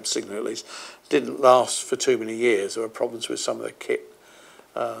cab signal at least, didn't last for too many years. There were problems with some of the kit.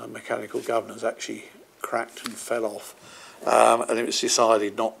 Mechanical governors actually cracked and fell off. And it was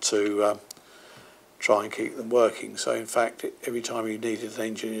decided not to try and keep them working. So in fact, every time you needed an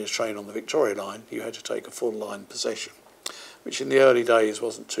engineer's train on the Victoria line, you had to take a full line possession, which in the early days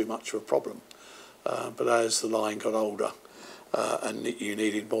wasn't too much of a problem. But as the line got older and you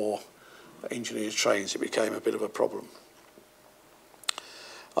needed more engineers' trains, it became a bit of a problem.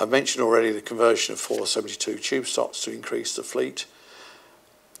 I've mentioned already the conversion of 472 tube stocks to increase the fleet.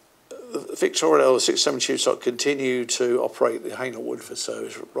 The Victoria or 67 tube stock continued to operate the Hainault Woodford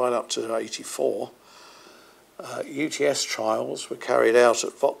service right up to 84. UTS trials were carried out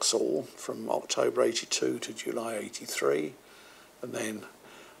at Vauxhall from October 82 to July 83, and then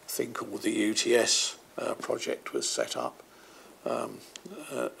a thing called the UTS project was set up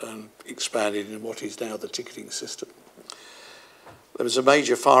and expanded in what is now the ticketing system. There was a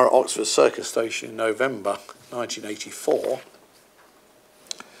major fire at Oxford Circus Station in November 1984.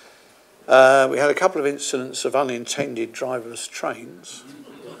 We had a couple of incidents of unintended driverless trains.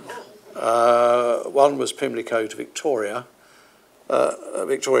 One was Pimlico to Victoria,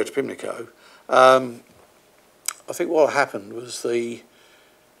 Victoria to Pimlico. I think what happened was the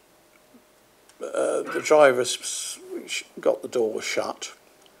drivers got the door shut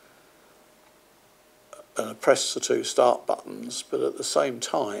and pressed the two start buttons, but at the same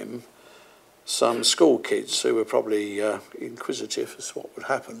time some school kids who were probably inquisitive as to what would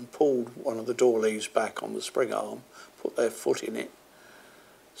happen pulled one of the door leaves back on the spring arm, put their foot in it,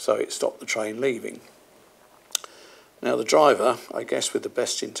 so it stopped the train leaving. Now the driver, I guess with the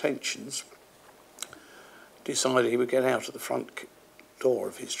best intentions, decided he would get out of the front door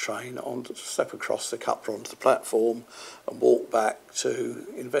of his train, step across the coupler onto the platform and walk back to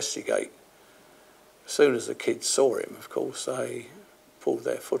investigate. As soon as the kids saw him, of course, they pulled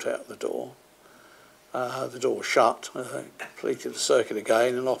their foot out the door. The door shut, completed the circuit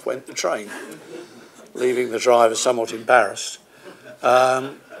again, and off went the train, leaving the driver somewhat embarrassed.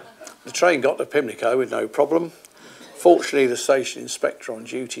 The train got to Pimlico with no problem. Fortunately, the station inspector on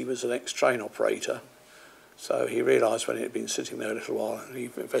duty was an ex-train operator, so he realised when it had been sitting there a little while and he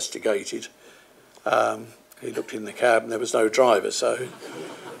investigated. He looked in the cab and there was no driver, so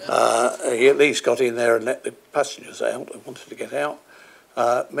he at least got in there and let the passengers out who wanted to get out.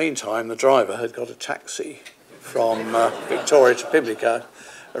 Meantime, the driver had got a taxi from Victoria to Pimlico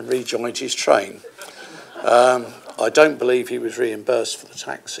and rejoined his train. I don't believe he was reimbursed for the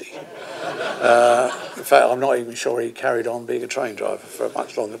taxi. In fact, I'm not even sure he carried on being a train driver for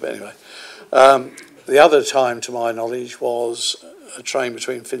much longer, but anyway. The other time, to my knowledge, was a train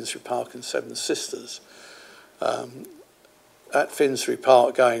between Finsbury Park and Seven Sisters. At Finsbury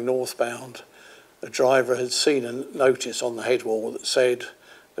Park, going northbound, the driver had seen a notice on the head wall that said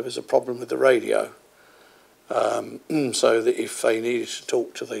there was a problem with the radio, so that if they needed to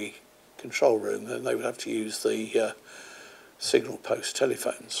talk to the control room, then they would have to use the signal post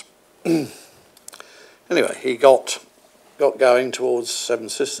telephones. Anyway, he got going towards Seven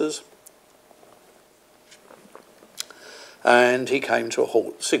Sisters, and he came to a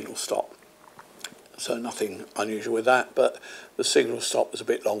halt, signal stop. So nothing unusual with that, but the signal stop was a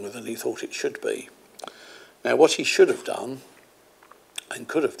bit longer than he thought it should be. Now, what he should have done, and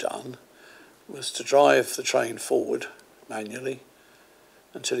could have done, was to drive the train forward manually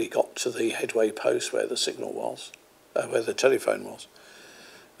until he got to the headway post where the signal was, where the telephone was.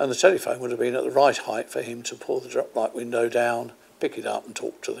 And the telephone would have been at the right height for him to pull the drop light window down, pick it up and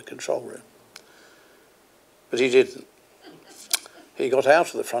talk to the control room. But he didn't. He got out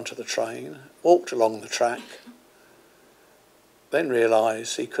of the front of the train, walked along the track, then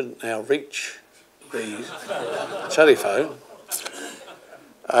realised he couldn't now reach the telephone.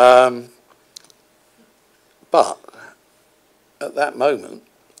 But at that moment,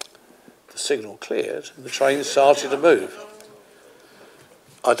 the signal cleared and the train started to move.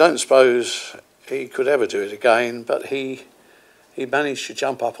 I don't suppose he could ever do it again, but he managed to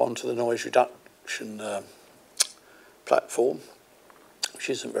jump up onto the noise reduction platform, which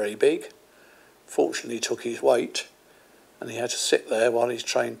isn't very big. Fortunately, he took his weight and he had to sit there while his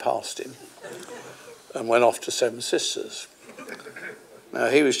train passed him and went off to Seven Sisters. Now,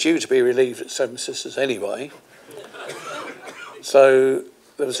 he was due to be relieved at Seven Sisters anyway, so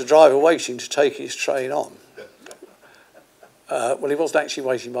there was a driver waiting to take his train on. Well, he wasn't actually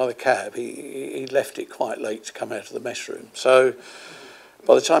waiting by the cab. He left it quite late to come out of the mess room. So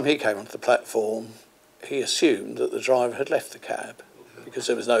by the time he came onto the platform, he assumed that the driver had left the cab because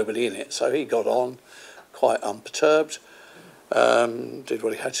there was nobody in it. So he got on quite unperturbed, did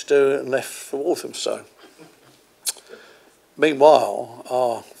what he had to do and left for Walthamstow. Meanwhile,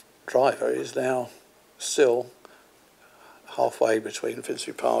 our driver is now still halfway between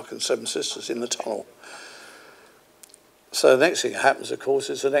Finsbury Park and Seven Sisters in the tunnel. So the next thing that happens, of course,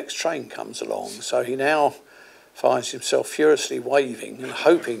 is the next train comes along. So he now finds himself furiously waving and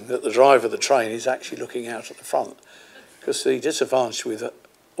hoping that the driver of the train is actually looking out at the front. Because the disadvantage with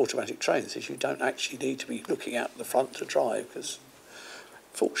automatic trains is you don't actually need to be looking out at the front to drive, because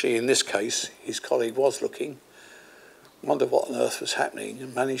fortunately in this case his colleague was looking, wondered what on earth was happening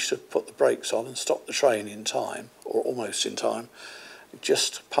and managed to put the brakes on and stop the train in time, or almost in time,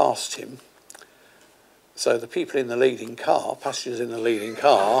 just past him. So the people in the leading car, passengers in the leading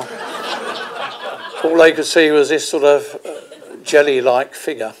car, all they could see was this sort of jelly-like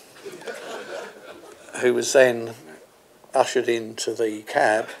figure who was then ushered into the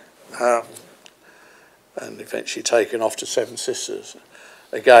cab and eventually taken off to Seven Sisters.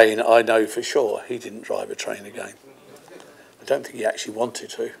 Again, I know for sure he didn't drive a train again. I don't think he actually wanted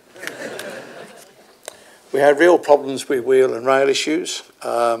to. We had real problems with wheel and rail issues.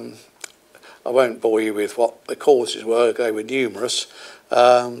 I won't bore you with what the causes were, they were numerous,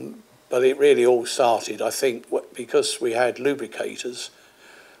 but it really all started, I think, because we had lubricators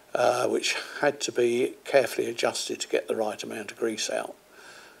which had to be carefully adjusted to get the right amount of grease out.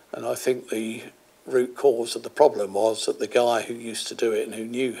 And I think the root cause of the problem was that the guy who used to do it and who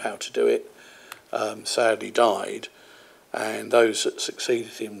knew how to do it sadly died, and those that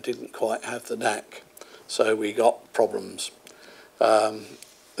succeeded him didn't quite have the knack, so we got problems.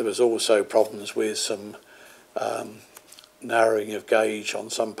 There was also problems with some narrowing of gauge on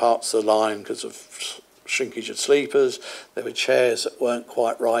some parts of the line because of shrinkage of sleepers. There were chairs that weren't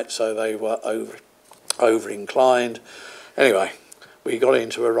quite right, so they were over inclined. Anyway, we got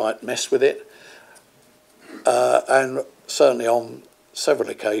into a right mess with it, and certainly on several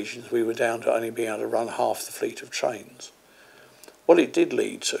occasions we were down to only being able to run half the fleet of trains. What it did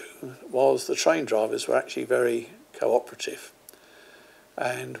lead to was the train drivers were actually very cooperative,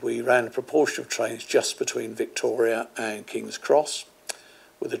 and we ran a proportion of trains just between Victoria and King's Cross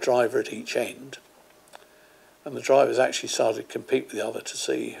with a driver at each end, and the drivers actually started to compete with the other to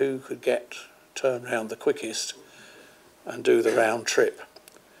see who could turn round the quickest and do the round trip.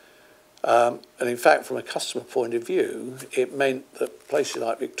 And in fact, from a customer point of view, it meant that places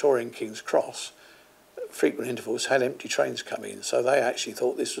like Victoria and King's Cross, frequent intervals, had empty trains come in, so they actually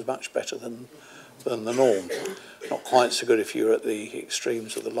thought this was much better than the norm. Not quite so good if you were at the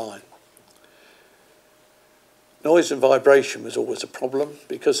extremes of the line. Noise and vibration was always a problem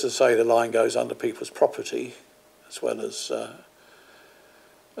because, as I say, the line goes under people's property, as well as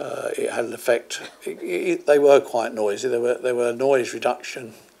it had an effect. They were quite noisy. There were noise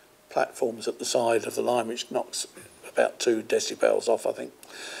reduction platforms at the side of the line, which knocks about 2 decibels off, I think.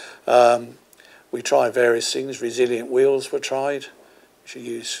 We tried various things. Resilient wheels were tried, which are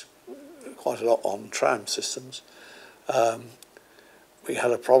used quite a lot on tram systems. We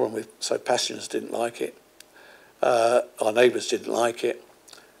had a problem with, so passengers didn't like it. Our neighbours didn't like it.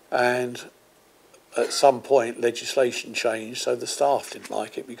 And at some point legislation changed, so the staff didn't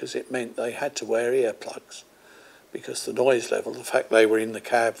like it because it meant they had to wear earplugs because the noise level, the fact they were in the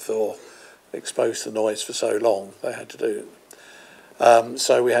cab or exposed to noise for so long, they had to do it.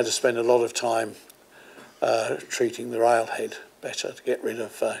 So we had to spend a lot of time treating the railhead better to get rid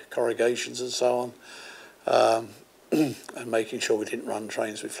of corrugations and so on, and making sure we didn't run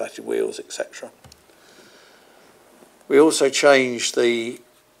trains with flatted wheels, etc. We also changed the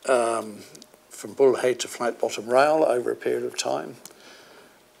from bullhead to flat bottom rail over a period of time.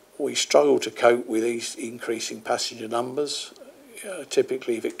 We struggled to cope with these increasing passenger numbers.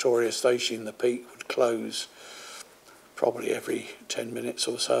 Typically Victoria Station in the peak would close probably every 10 minutes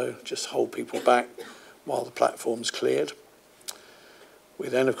or so, just hold people back while the platforms cleared. We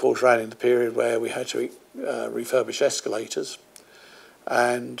then of course ran in the period where we had to refurbish escalators,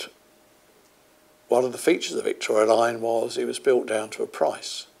 and one of the features of the Victoria line was it was built down to a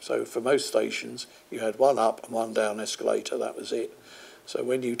price. So for most stations you had one up and one down escalator, that was it. So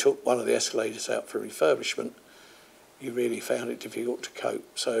when you took one of the escalators out for refurbishment, you really found it difficult to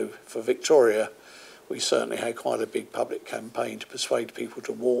cope. So for Victoria, we certainly had quite a big public campaign to persuade people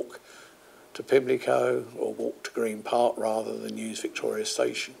to walk to Pimlico or walk to Green Park rather than use Victoria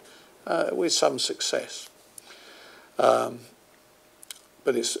Station, with some success. But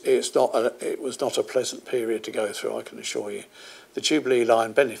it was not a pleasant period to go through, I can assure you. The Jubilee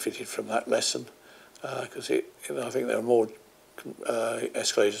line benefited from that lesson because I think there are more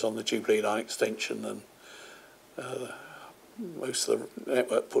escalators on the Jubilee line extension than most of the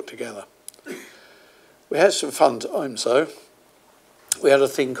network put together. We had some fun times though. We had a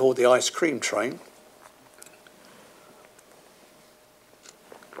thing called the ice cream train.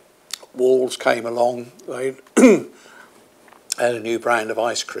 Walls came along, they had a new brand of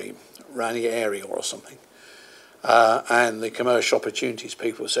ice cream, Rani Area or something. And the commercial opportunities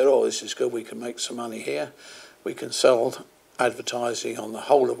people said, oh, this is good, we can make some money here. We can sell advertising on the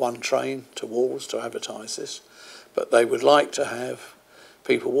whole of one train to Walls to advertise this. But they would like to have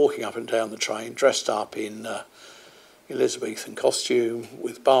people walking up and down the train dressed up in Elizabethan costume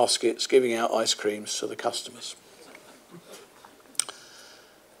with baskets giving out ice creams to the customers.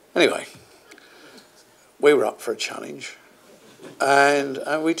 Anyway, we were up for a challenge and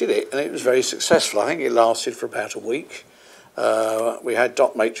we did it, and it was very successful. I think it lasted for about a week. We had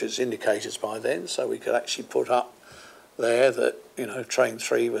dot matrix indicators by then, so we could actually put up there that, you know, train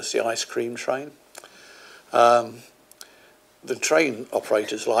 3 was the ice cream train. The train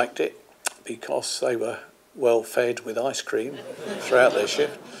operators liked it because they were well fed with ice cream throughout their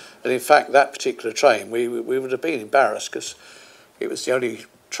shift. And in fact, that particular train, we would have been embarrassed because it was the only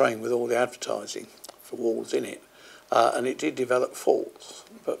train with all the advertising for Walls in it. And it did develop faults.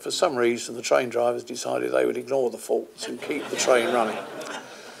 But for some reason, the train drivers decided they would ignore the faults and keep the train running.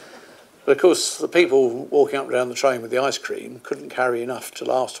 But of course, the people walking up and down the train with the ice cream couldn't carry enough to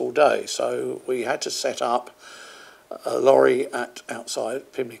last all day. So we had to set up a lorry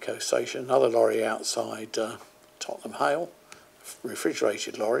outside Pimlico Station, another lorry outside Tottenham Hale,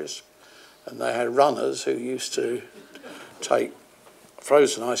 refrigerated lorries, and they had runners who used to take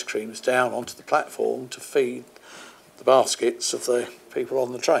frozen ice creams down onto the platform to feed the baskets of the people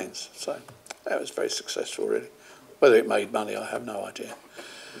on the trains. So that was very successful, really. Whether it made money, I have no idea.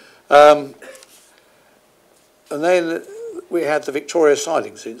 And then we had the Victoria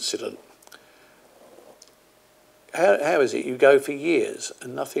Sidings incident. How is it you go for years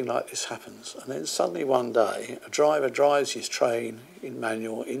and nothing like this happens, and then suddenly one day a driver drives his train in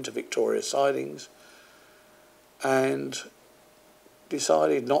manual into Victoria Sidings and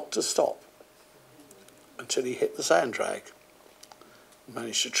decided not to stop until he hit the sand drag,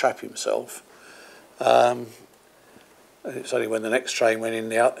 managed to trap himself. And it's only when the next train went in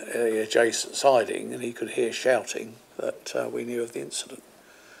the adjacent siding and he could hear shouting that we knew of the incident.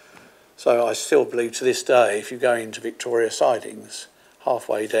 So I still believe to this day, if you go into Victoria Sidings,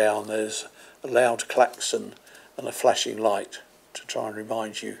 halfway down there's a loud klaxon and a flashing light to try and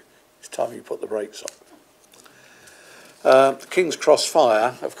remind you it's time you put the brakes on. The King's Cross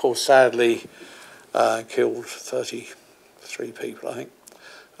fire, of course, sadly killed 33 people, I think.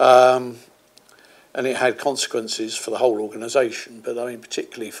 And it had consequences for the whole organisation, but I mean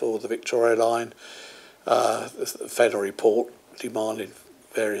particularly for the Victoria Line. The Federal report demanded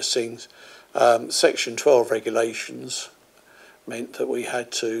various things. Section 12 regulations meant that we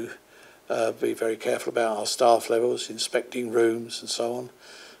had to be very careful about our staff levels, inspecting rooms and so on.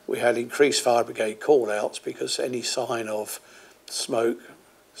 We had increased fire brigade call-outs because any sign of smoke,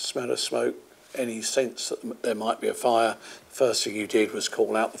 smell of smoke, any sense that there might be a fire, the first thing you did was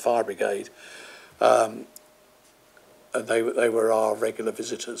call out the fire brigade. And they were our regular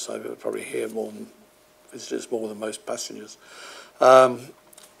visitors. They were probably here more than most passengers.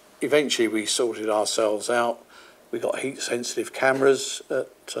 Eventually we sorted ourselves out. We got heat-sensitive cameras at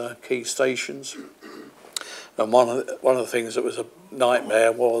key stations. And one of the things that was a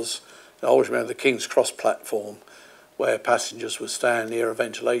nightmare was, I always remember the King's Cross platform, where passengers would stand near a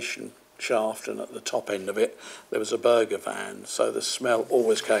ventilation shaft, and at the top end of it there was a burger van, so the smell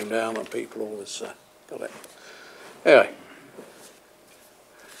always came down and people always got it. Anyway,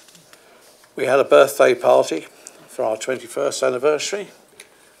 we had a birthday party for our 21st anniversary.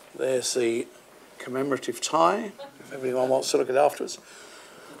 There's the commemorative tie, if anyone wants to look at it afterwards.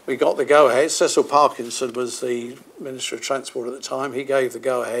 We got the go-ahead. Cecil Parkinson was the Minister of Transport at the time. He gave the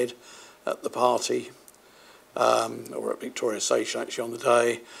go-ahead at the party, or at Victoria Station actually on the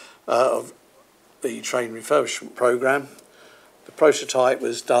day, of the train refurbishment programme. The prototype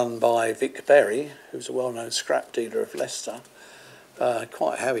was done by Vic Berry, who's a well-known scrap dealer of Leicester.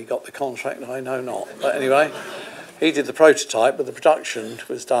 Quite how he got the contract, I know not. But anyway, he did the prototype, but the production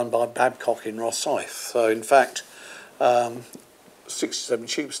was done by Babcock in Rosyth. So in fact, 67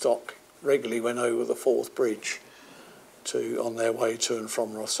 tube stock regularly went over the Forth Bridge on their way to and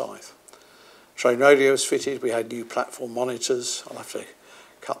from Rosyth. Train radio was fitted. We had new platform monitors. I'll have to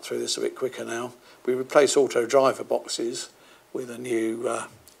cut through this a bit quicker now. We replaced auto driver boxes with a new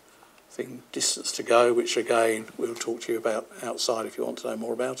thing, distance to go, which again we'll talk to you about outside if you want to know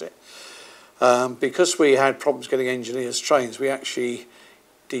more about it. Because we had problems getting engineers trains, we actually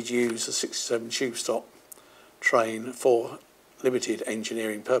did use the 67 tube stock train for limited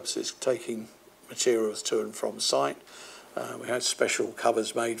engineering purposes, taking materials to and from site. We had special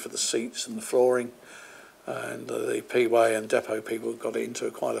covers made for the seats and the flooring, and the P-way and depot people got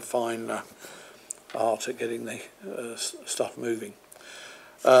into quite a fine art at getting the stuff moving.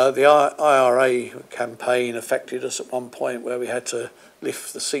 The IRA campaign affected us at one point where we had to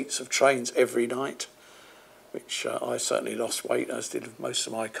lift the seats of trains every night, which I certainly lost weight, as did most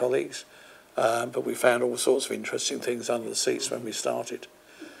of my colleagues. But we found all sorts of interesting things under the seats when we started.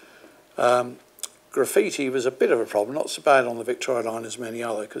 Graffiti was a bit of a problem, not so bad on the Victoria Line as many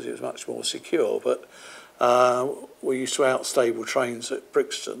other because it was much more secure, but we used to outstable trains at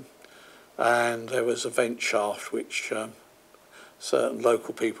Brixton, and there was a vent shaft which certain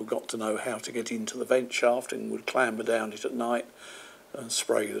local people got to know how to get into the vent shaft and would clamber down it at night and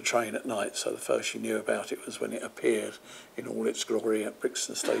spray the train at night. So the first you knew about it was when it appeared in all its glory at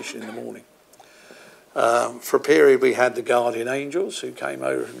Brixton Station in the morning. For a period we had the Guardian Angels who came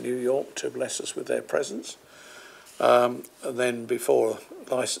over from New York to bless us with their presence. And then before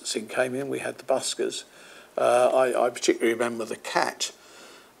licensing came in we had the buskers. I particularly remember the cat,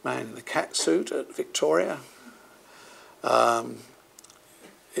 man in the cat suit at Victoria.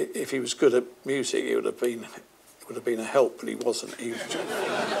 If he was good at music it would have been a help, but he wasn't. He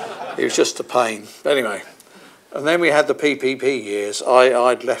was just a pain. Anyway, and then we had the PPP years.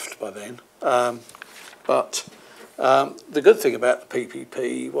 I'd left by then. But the good thing about the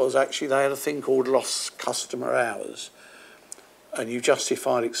PPP was actually they had a thing called lost customer hours. and you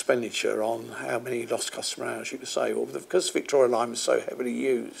justified expenditure on how many lost customer hours you could save. Well, because Victoria Line was so heavily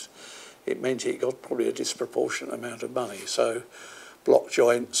used, it meant it got probably a disproportionate amount of money. So block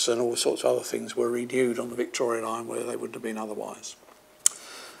joints and all sorts of other things were renewed on the Victoria Line where they wouldn't have been otherwise.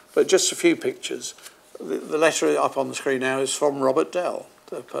 But just a few pictures. The letter up on the screen now is from Robert Dell,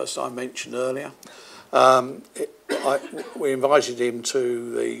 the person I mentioned earlier. We invited him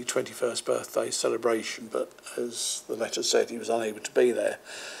to the 21st birthday celebration, but as the letter said, he was unable to be there.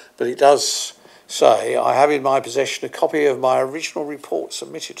 But it does say, I have in my possession a copy of my original report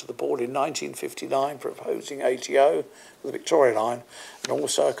submitted to the board in 1959 proposing ATO for the Victoria Line, and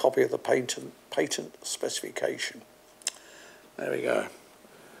also a copy of the patent specification. There we go.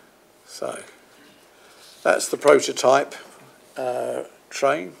 So that's the prototype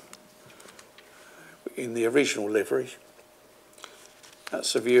train in the original livery.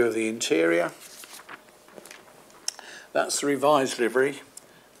 That's a view of the interior. That's the revised livery.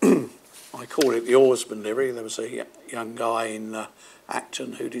 I call it the oarsman livery. There was a young guy in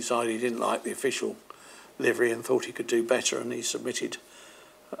Acton who decided he didn't like the official livery and thought he could do better, and he submitted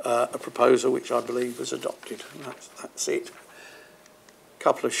a proposal which I believe was adopted. And that's it. A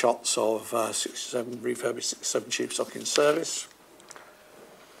couple of shots of 67 refurbished 67 tube stock in service.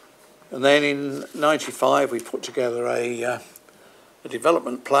 And then in '95 we put together a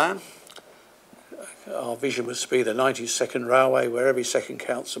development plan. Our vision was to be the 92nd railway where every second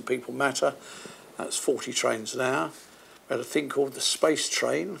counts and people matter. That's 40 trains an hour. We had a thing called the space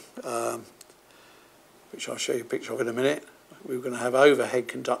train, which I'll show you a picture of in a minute. We were going to have overhead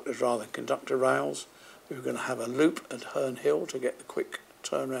conductors rather than conductor rails. We were going to have a loop at Herne Hill to get the quick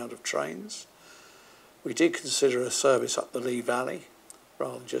turnaround of trains. We did consider a service up the Lee Valley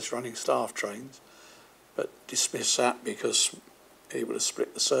rather than just running staff trains, but dismissed that because it would have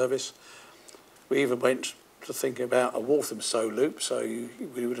split the service. We even went to think about a Walthamstow loop, so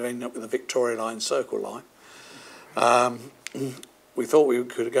we would end up with a Victoria Line Circle Line. We thought we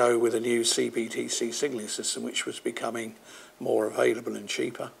could go with a new CBTC signalling system, which was becoming more available and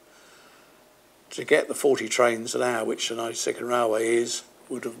cheaper. To get the 40 trains an hour, which the 92nd Railway is,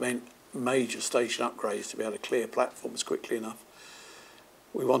 would have meant major station upgrades to be able to clear platforms quickly enough.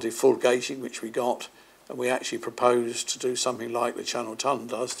 We wanted full gauging, which we got, and we actually proposed to do something like the Channel Tunnel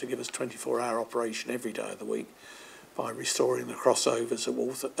does, to give us 24-hour operation every day of the week by restoring the crossovers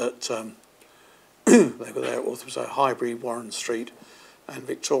at they were there at Walthamstow, Highbury, Warren Street and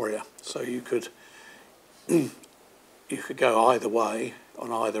Victoria. So you could go either way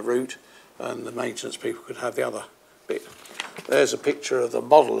on either route, and the maintenance people could have the other bit. There's a picture of the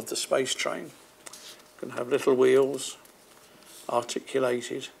model of the space train. You can have little wheels,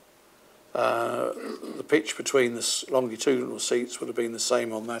 articulated. The pitch between the longitudinal seats would have been the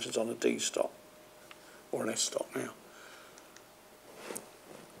same on that as on a D stock or an S stock now.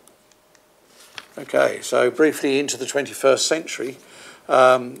 Okay, so briefly into the 21st century,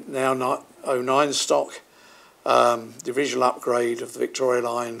 now 09 stock. The original upgrade of the Victoria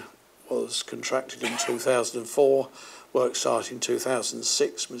Line was contracted in 2004, work started in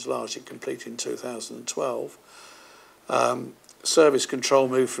 2006, was largely complete in 2012. Service control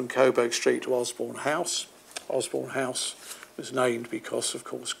moved from Coburg Street to Osborne House. Osborne House was named because, of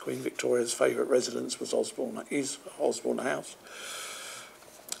course, Queen Victoria's favourite residence was Osborne House.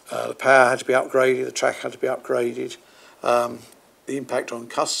 The power had to be upgraded, the track had to be upgraded. The impact on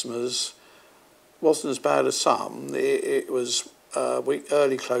customers wasn't as bad as some. It was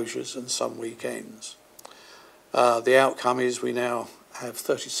early closures and some weekends. The outcome is we now have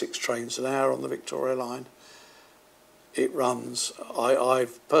 36 trains an hour on the Victoria Line. It runs,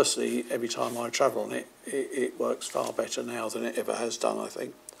 I've personally, every time I travel on it, it works far better now than it ever has done, I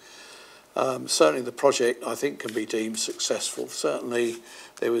think. Certainly the project, I think, can be deemed successful. Certainly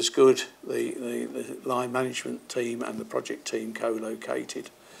there was good, the line management team and the project team co-located,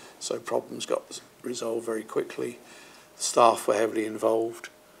 so problems got resolved very quickly. Staff were heavily involved.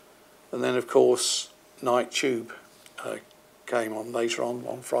 And then, of course, Night Tube came on later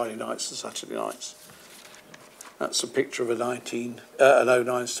on Friday nights and Saturday nights. That's a picture of an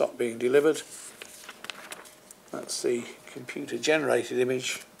 09 stock being delivered. That's the computer-generated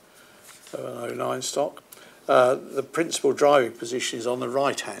image of an 09 stock. The principal driving position is on the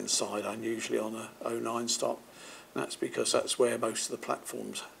right-hand side, unusually on a 09 stock. And that's because that's where most of the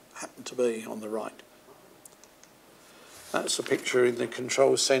platforms happen to be, on the right. That's a picture in the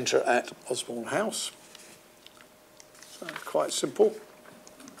control centre at Osborne House. So quite simple.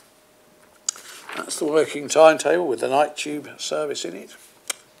 That's the working timetable with the night tube service in it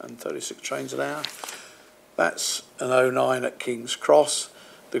and 36 trains an hour. That's an 09 at King's Cross.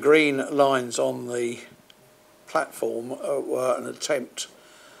 The green lines on the platform were an attempt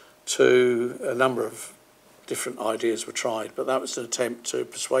to, a number of different ideas were tried, but that was an attempt to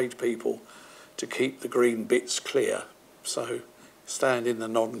persuade people to keep the green bits clear. So stand in the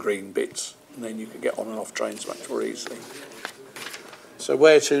non-green bits, and then you can get on and off trains much more easily. So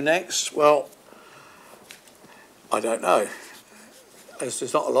where to next? Well, I don't know. As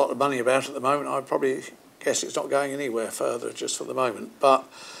there's not a lot of money about at the moment, I'd probably guess it's not going anywhere further just for the moment. But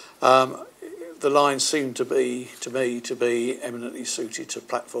the lines seem to me to be eminently suited to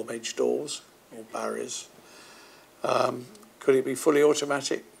platform edge doors or barriers. Could it be fully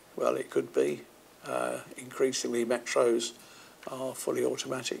automatic? Well, it could be. Increasingly, metros are fully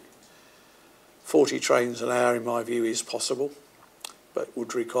automatic. 40 trains an hour, in my view, is possible, but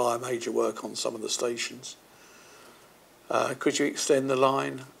would require major work on some of the stations. Could you extend the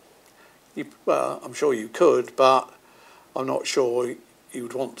line? Well, I'm sure you could, but I'm not sure you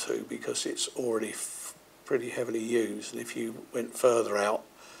would want to, because it's already pretty heavily used, and if you went further out,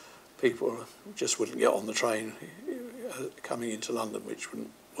 people just wouldn't get on the train coming into London, which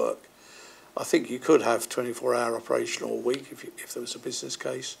wouldn't work. I think you could have 24-hour operation all week if there was a business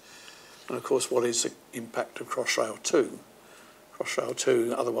case. And of course, what is the impact of Crossrail 2? Crossrail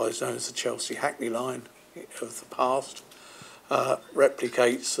 2, otherwise known as the Chelsea Hackney line of the past,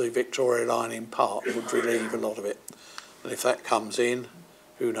 replicates the Victoria line in part, would relieve a lot of it. And if that comes in,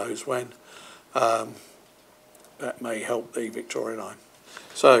 who knows when, that may help the Victoria line.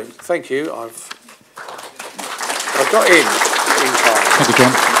 So, thank you. I've got in time. Thank you,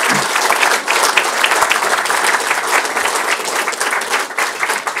 John.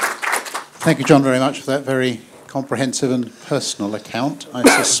 Thank you, John, very much for that very comprehensive and personal account. I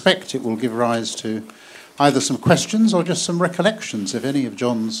suspect it will give rise to either some questions or just some recollections. If any of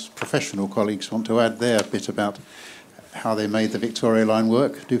John's professional colleagues want to add their bit about how they made the Victoria line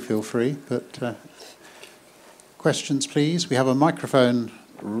work, do feel free. But questions, please. We have a microphone.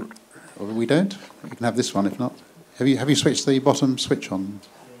 Or we don't? You can have this one if not. Have you switched the bottom switch on?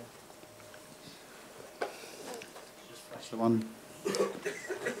 Just press the one.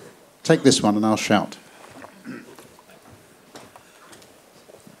 Take this one and I'll shout.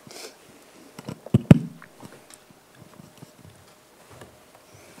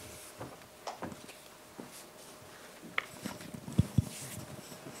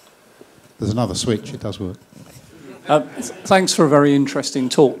 There's another switch, it does work. Thanks for a very interesting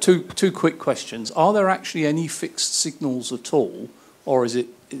talk. Two quick questions. Are there actually any fixed signals at all, or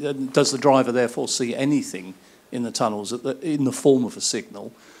does the driver therefore see anything in the tunnels in the form of a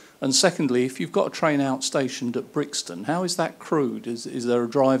signal? And secondly, if you've got a train outstationed at Brixton, how is that crewed? Is there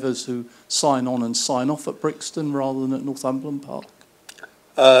drivers who sign on and sign off at Brixton rather than at Northumberland Park?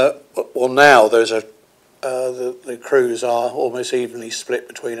 Well, now there's the crews are almost evenly split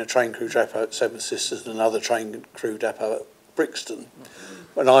between a train crew depot at Seven Sisters and another train crew depot at Brixton.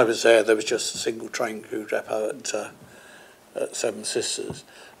 When I was there was just a single train crew depot at Seven Sisters,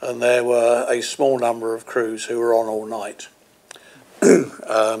 and there were a small number of crews who were on all night.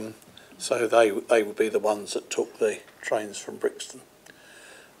 So they would be the ones that took the trains from Brixton.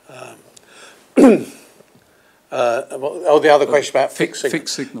 The other question about fixed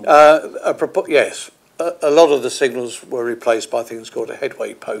signals. Yes. A lot of the signals were replaced by things called a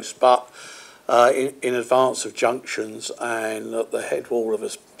headway post, but in advance of junctions and at the head wall of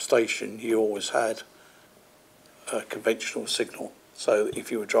a station, you always had a conventional signal. So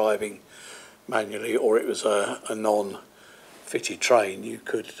if you were driving manually or it was a non-fitted train, you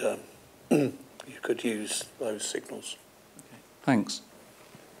could use those signals. Okay. Thanks.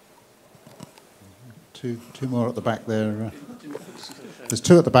 Two more at the back there. There's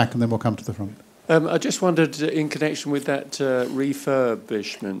two at the back, and then we'll come to the front. I just wondered, in connection with that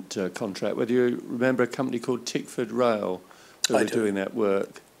refurbishment contract, whether you remember a company called Tickford Rail who were doing that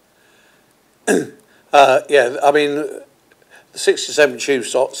work. Yeah, I mean, the 67 tube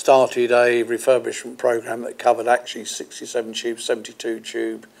started a refurbishment programme that covered actually 67 tube, 72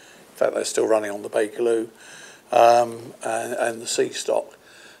 tube. In fact, they're still running on the Bakerloo and the C stock.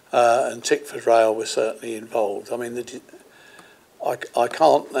 And Tickford Rail was certainly involved. I mean, I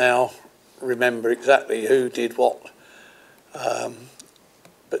can't now remember exactly who did what,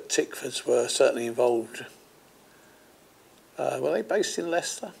 but Tickfords were certainly involved. Were they based in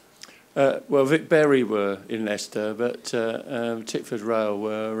Leicester? Well, Vic Berry were in Leicester, but Tickford Rail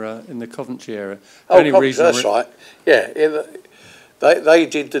were in the Coventry area. That's right. Yeah, they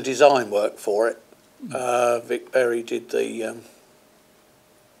did the design work for it. Vic Berry did the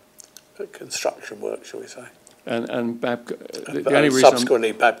construction work, shall we say. And Babcock,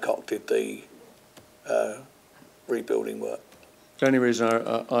 subsequently Babcock did the rebuilding work. The only reason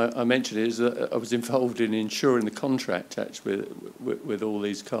I mentioned it is that I was involved in ensuring the contract actually with all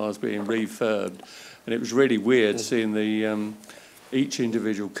these cars being refurbed, and it was really weird seeing the each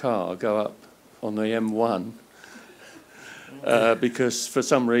individual car go up on the M1 because for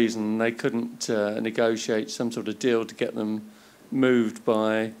some reason they couldn't negotiate some sort of deal to get them moved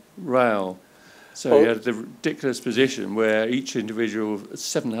by rail. So you had the ridiculous position where each individual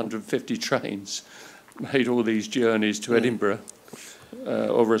 750 trains made all these journeys to Edinburgh.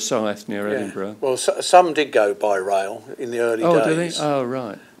 Or Rosyth near Edinburgh. Well, some did go by rail in the early days. Oh, did they? Oh,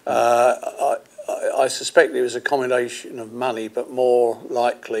 right. I suspect it was a combination of money, but more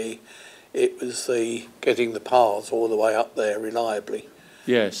likely it was the getting the paths all the way up there reliably.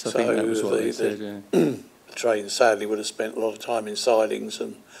 Yes, I think that was what they said, yeah. The train sadly would have spent a lot of time in sidings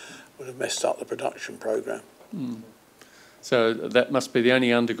and would have messed up the production programme. Mm. So that must be the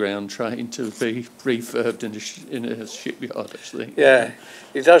only underground train to be refurbed in a shipyard, actually. Yeah,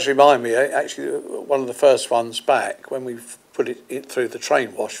 it does remind me, actually, one of the first ones back, when we put it through the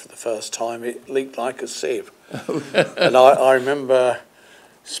train wash for the first time, it leaked like a sieve. And I remember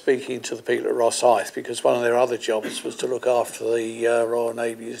speaking to the people at Rosyth, because one of their other jobs was to look after the Royal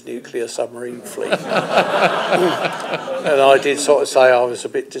Navy's nuclear submarine fleet. And I did sort of say I was a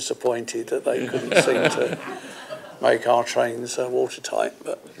bit disappointed that they couldn't seem to make our trains watertight,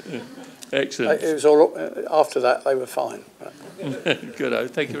 but excellent. It was all after that they were fine. Good.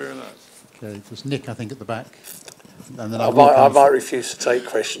 Thank you very much. Okay, there's Nick, I think, at the back, and then I might refuse to take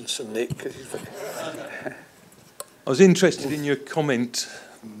questions from Nick. I was interested in your comment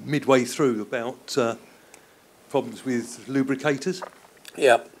midway through about problems with lubricators.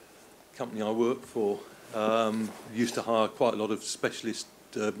 Yeah. The company I work for used to hire quite a lot of specialist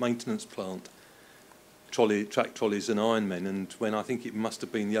maintenance plant. Track trolleys and Ironmen, and when I think it must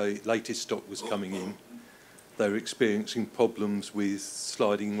have been the latest stock was coming in, they were experiencing problems with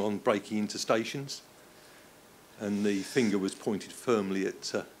sliding on braking into stations, and the finger was pointed firmly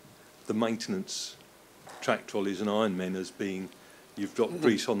at the maintenance track trolleys and Ironmen as being, you've dropped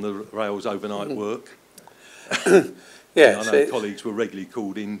grease on the rails, overnight work. Yeah, I know colleagues were regularly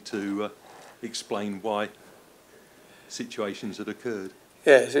called in to explain why situations had occurred.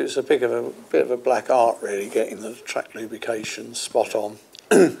 Yes, it was a bit of a black art, really, getting the track lubrication spot on.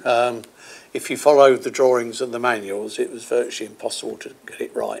 If you followed the drawings and the manuals, it was virtually impossible to get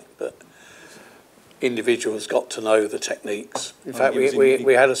it right. But individuals got to know the techniques. In fact,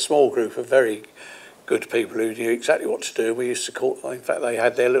 we had a small group of very good people who knew exactly what to do. We used to call, in fact, they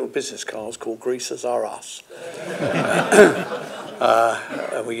had their little business cards called "Greasers Are Us,"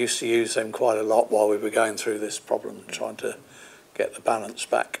 and we used to use them quite a lot while we were going through this problem, trying to get the balance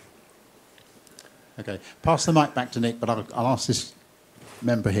back. Okay, pass the mic back to Nick, but I'll ask this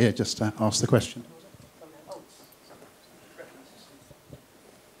member here just to ask the question.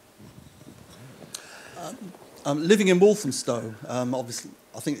 Living in Walthamstow, obviously,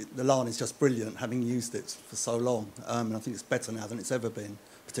 I think the line is just brilliant, having used it for so long, and I think it's better now than it's ever been,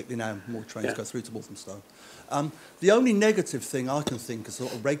 particularly now more trains go through to Walthamstow. The only negative thing I can think as a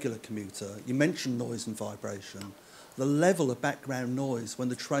sort of regular commuter, you mentioned noise and vibration, the level of background noise when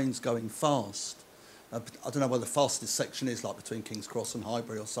the train's going fast. I don't know where the fastest section is, like between King's Cross and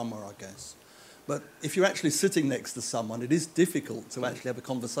Highbury or somewhere, I guess. But if you're actually sitting next to someone, it is difficult to actually have a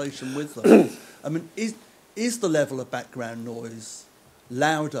conversation with them. I mean, is the level of background noise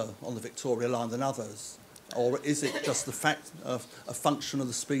louder on the Victoria line than others? Or is it just the fact of a function of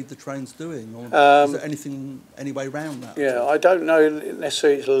the speed the train's doing? Or is there any way around that? Yeah, I don't know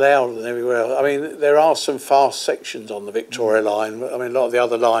necessarily it's louder than everywhere else. I mean, there are some fast sections on the Victoria line. I mean, a lot of the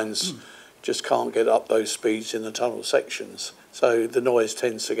other lines just can't get up those speeds in the tunnel sections. So the noise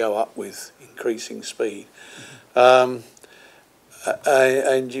tends to go up with increasing speed. I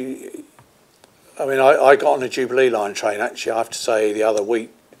got on a Jubilee line train, actually, I have to say, the other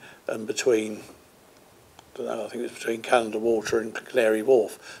week, and between, I think it was between Canada Water and Canary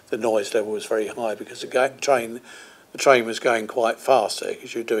Wharf, the noise level was very high because the train was going quite fast there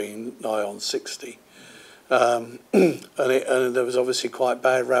because you're doing nigh on 60. And there was obviously quite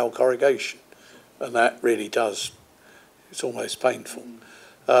bad rail corrugation, and that really does, it's almost painful.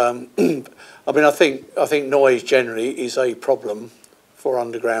 I mean, I think noise generally is a problem for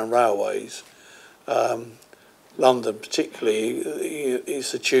underground railways. London particularly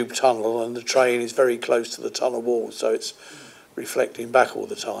is a tube tunnel, and the train is very close to the tunnel wall, so it's reflecting back all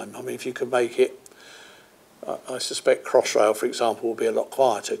the time. I mean, if you could make it, I suspect Crossrail, for example, will be a lot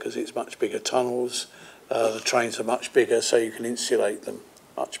quieter because it's much bigger tunnels. The trains are much bigger, so you can insulate them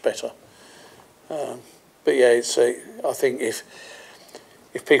much better. But yeah, I think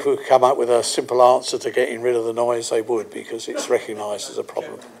if people could come up with a simple answer to getting rid of the noise, they would, because it's recognised as a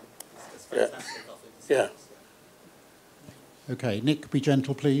problem. Yeah. Yeah. Okay, Nick, be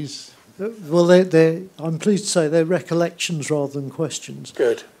gentle, please. Well, I'm pleased to say they're recollections rather than questions.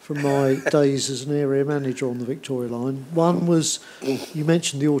 Good. From my days as an area manager on the Victoria Line. One was, you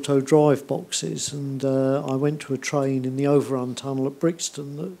mentioned the auto drive boxes, and I went to a train in the overrun tunnel at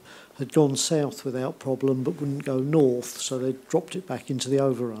Brixton that had gone south without problem but wouldn't go north, so they dropped it back into the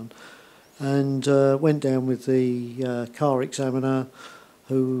overrun. And went down with the car examiner,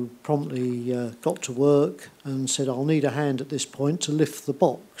 who promptly got to work and said, I'll need a hand at this point to lift the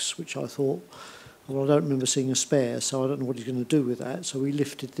box, which I thought, well, I don't remember seeing a spare, so I don't know what he's going to do with that. So we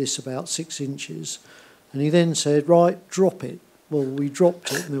lifted this about 6 inches. And he then said, right, drop it. Well, we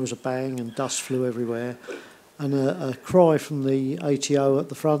dropped it, and there was a bang, and dust flew everywhere. And a cry from the ATO at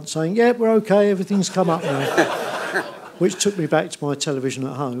the front saying, yeah, we're okay, everything's come up now, which took me back to my television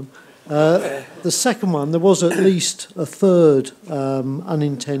at home. The second one, there was at least a third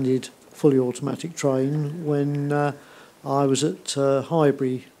unintended fully automatic train when I was at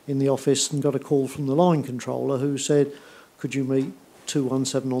Highbury in the office and got a call from the line controller who said, could you meet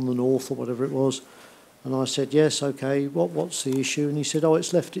 217 on the north or whatever it was? And I said, yes, okay, what's the issue? And he said, oh,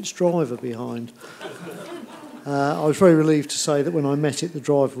 it's left its driver behind. I was very relieved to say that when I met it, the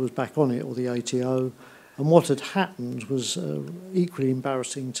driver was back on it, or the ATO. And what had happened was equally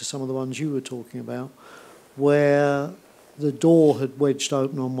embarrassing to some of the ones you were talking about, where the door had wedged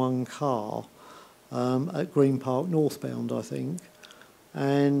open on one car at Green Park northbound, I think.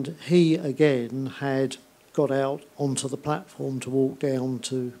 And he, again, had got out onto the platform to walk down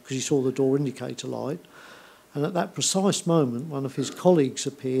to, because he saw the door indicator light. And at that precise moment, one of his colleagues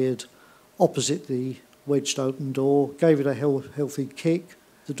appeared opposite the wedged open door, gave it a healthy kick,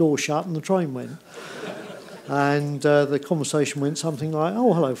 the door shut and the train went. And the conversation went something like,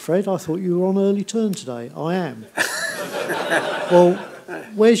 oh, hello, Fred, I thought you were on early turn today. I am. Well,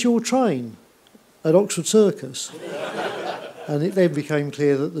 where's your train? At Oxford Circus. And it then became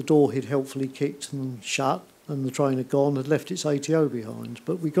clear that the door had helpfully kicked and shut, and the train had gone, had left its ATO behind.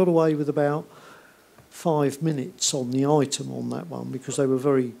 But we got away with about 5 minutes on the item on that one, because they were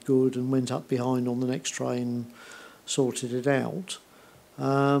very good and went up behind on the next train, sorted it out.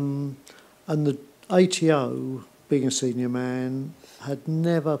 And the ATO, being a senior man, had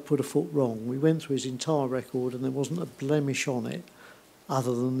never put a foot wrong. We went through his entire record and there wasn't a blemish on it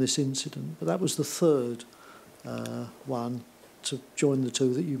other than this incident. But that was the third one to join the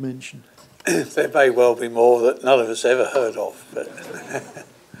two that you mentioned. There may well be more that none of us ever heard of. But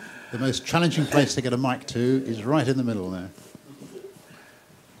The most challenging place to get a mic to is right in the middle there.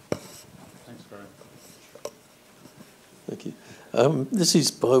 Thanks very much. Thank you. This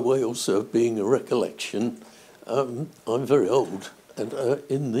is by way also of being a recollection. I'm very old, and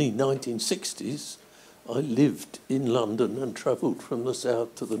in the 1960s, I lived in London and travelled from the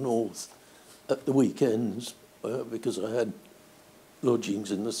south to the north at the weekends because I had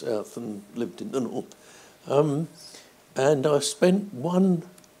lodgings in the south and lived in the north. And I spent one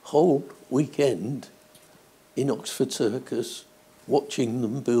whole weekend in Oxford Circus watching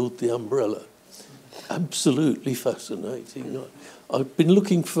them build the umbrella. Absolutely fascinating. I've been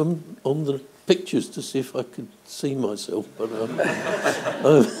looking on the pictures to see if I could see myself, but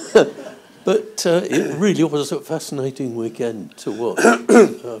it really was a fascinating weekend to watch.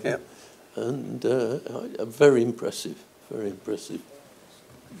 Yeah. And very impressive, very impressive.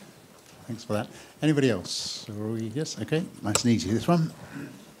 Thanks for that. Anybody else? Yes, okay. Nice and easy, this one.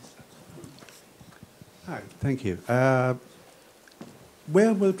 Hi, thank you.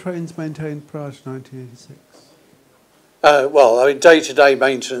 Where were trains maintained prior to 1986? Well, I mean, day-to-day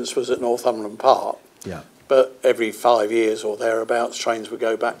maintenance was at Northumberland Park. Yeah. But every 5 years or thereabouts, trains would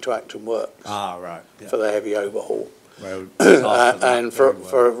go back to Acton Works Right. Yeah. for the heavy overhaul. Well, And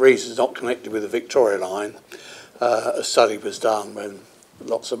for reasons not connected with the Victoria Line, a study was done when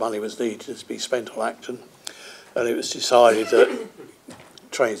lots of money was needed to be spent on Acton, and it was decided that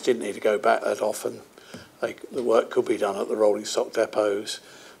trains didn't need to go back that often. The work could be done at the rolling stock depots,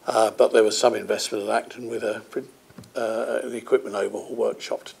 but there was some investment at Acton with an equipment overhaul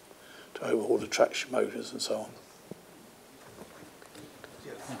workshop to overhaul the traction motors and so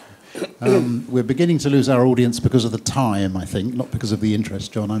on. We're beginning to lose our audience because of the time, I think, not because of the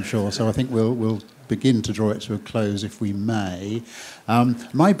interest, John, I'm sure. So I think we'll begin to draw it to a close, if we may.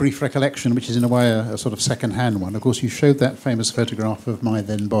 My brief recollection, which is in a way a sort of second-hand one, of course, you showed that famous photograph of my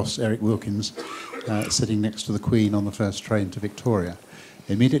then boss, Eric Wilkins, sitting next to the Queen on the first train to Victoria.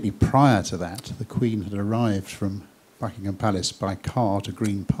 Immediately prior to that, the Queen had arrived from Buckingham Palace by car to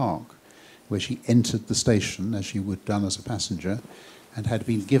Green Park, where she entered the station, as she would have done as a passenger, and had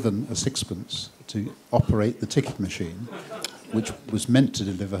been given a sixpence to operate the ticket machine, which was meant to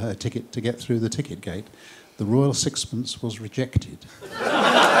deliver her ticket to get through the ticket gate, the royal sixpence was rejected.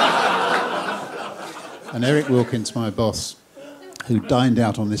 And Eric Wilkins, my boss, who dined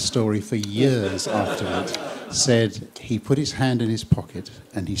out on this story for years afterwards, said he put his hand in his pocket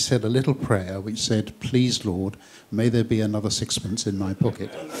and he said a little prayer which said, "Please, Lord, may there be another sixpence in my pocket."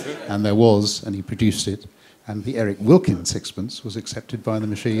 And there was, and he produced it. And the Eric Wilkins sixpence was accepted by the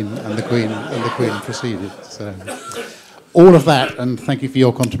machine, and the Queen proceeded. So all of that, and thank you for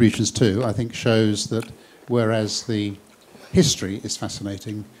your contributions too, I think shows that whereas the history is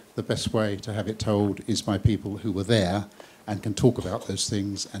fascinating, the best way to have it told is by people who were there and can talk about those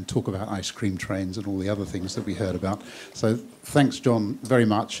things and talk about ice cream trains and all the other things that we heard about. So thanks, John, very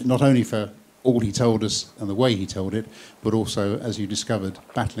much, not only for all he told us and the way he told it, but also, as you discovered,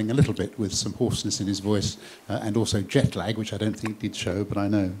 battling a little bit with some hoarseness in his voice and also jet lag, which I don't think did show, but I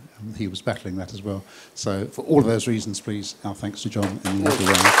know he was battling that as well. So for all of those reasons, please, our thanks to John and the usual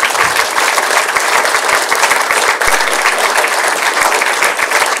round.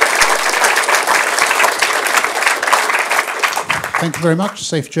 Thank you very much.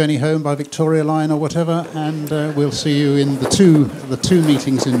 Safe journey home by Victoria Line or whatever, and we'll see you in the two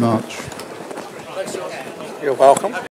meetings in March. You're welcome.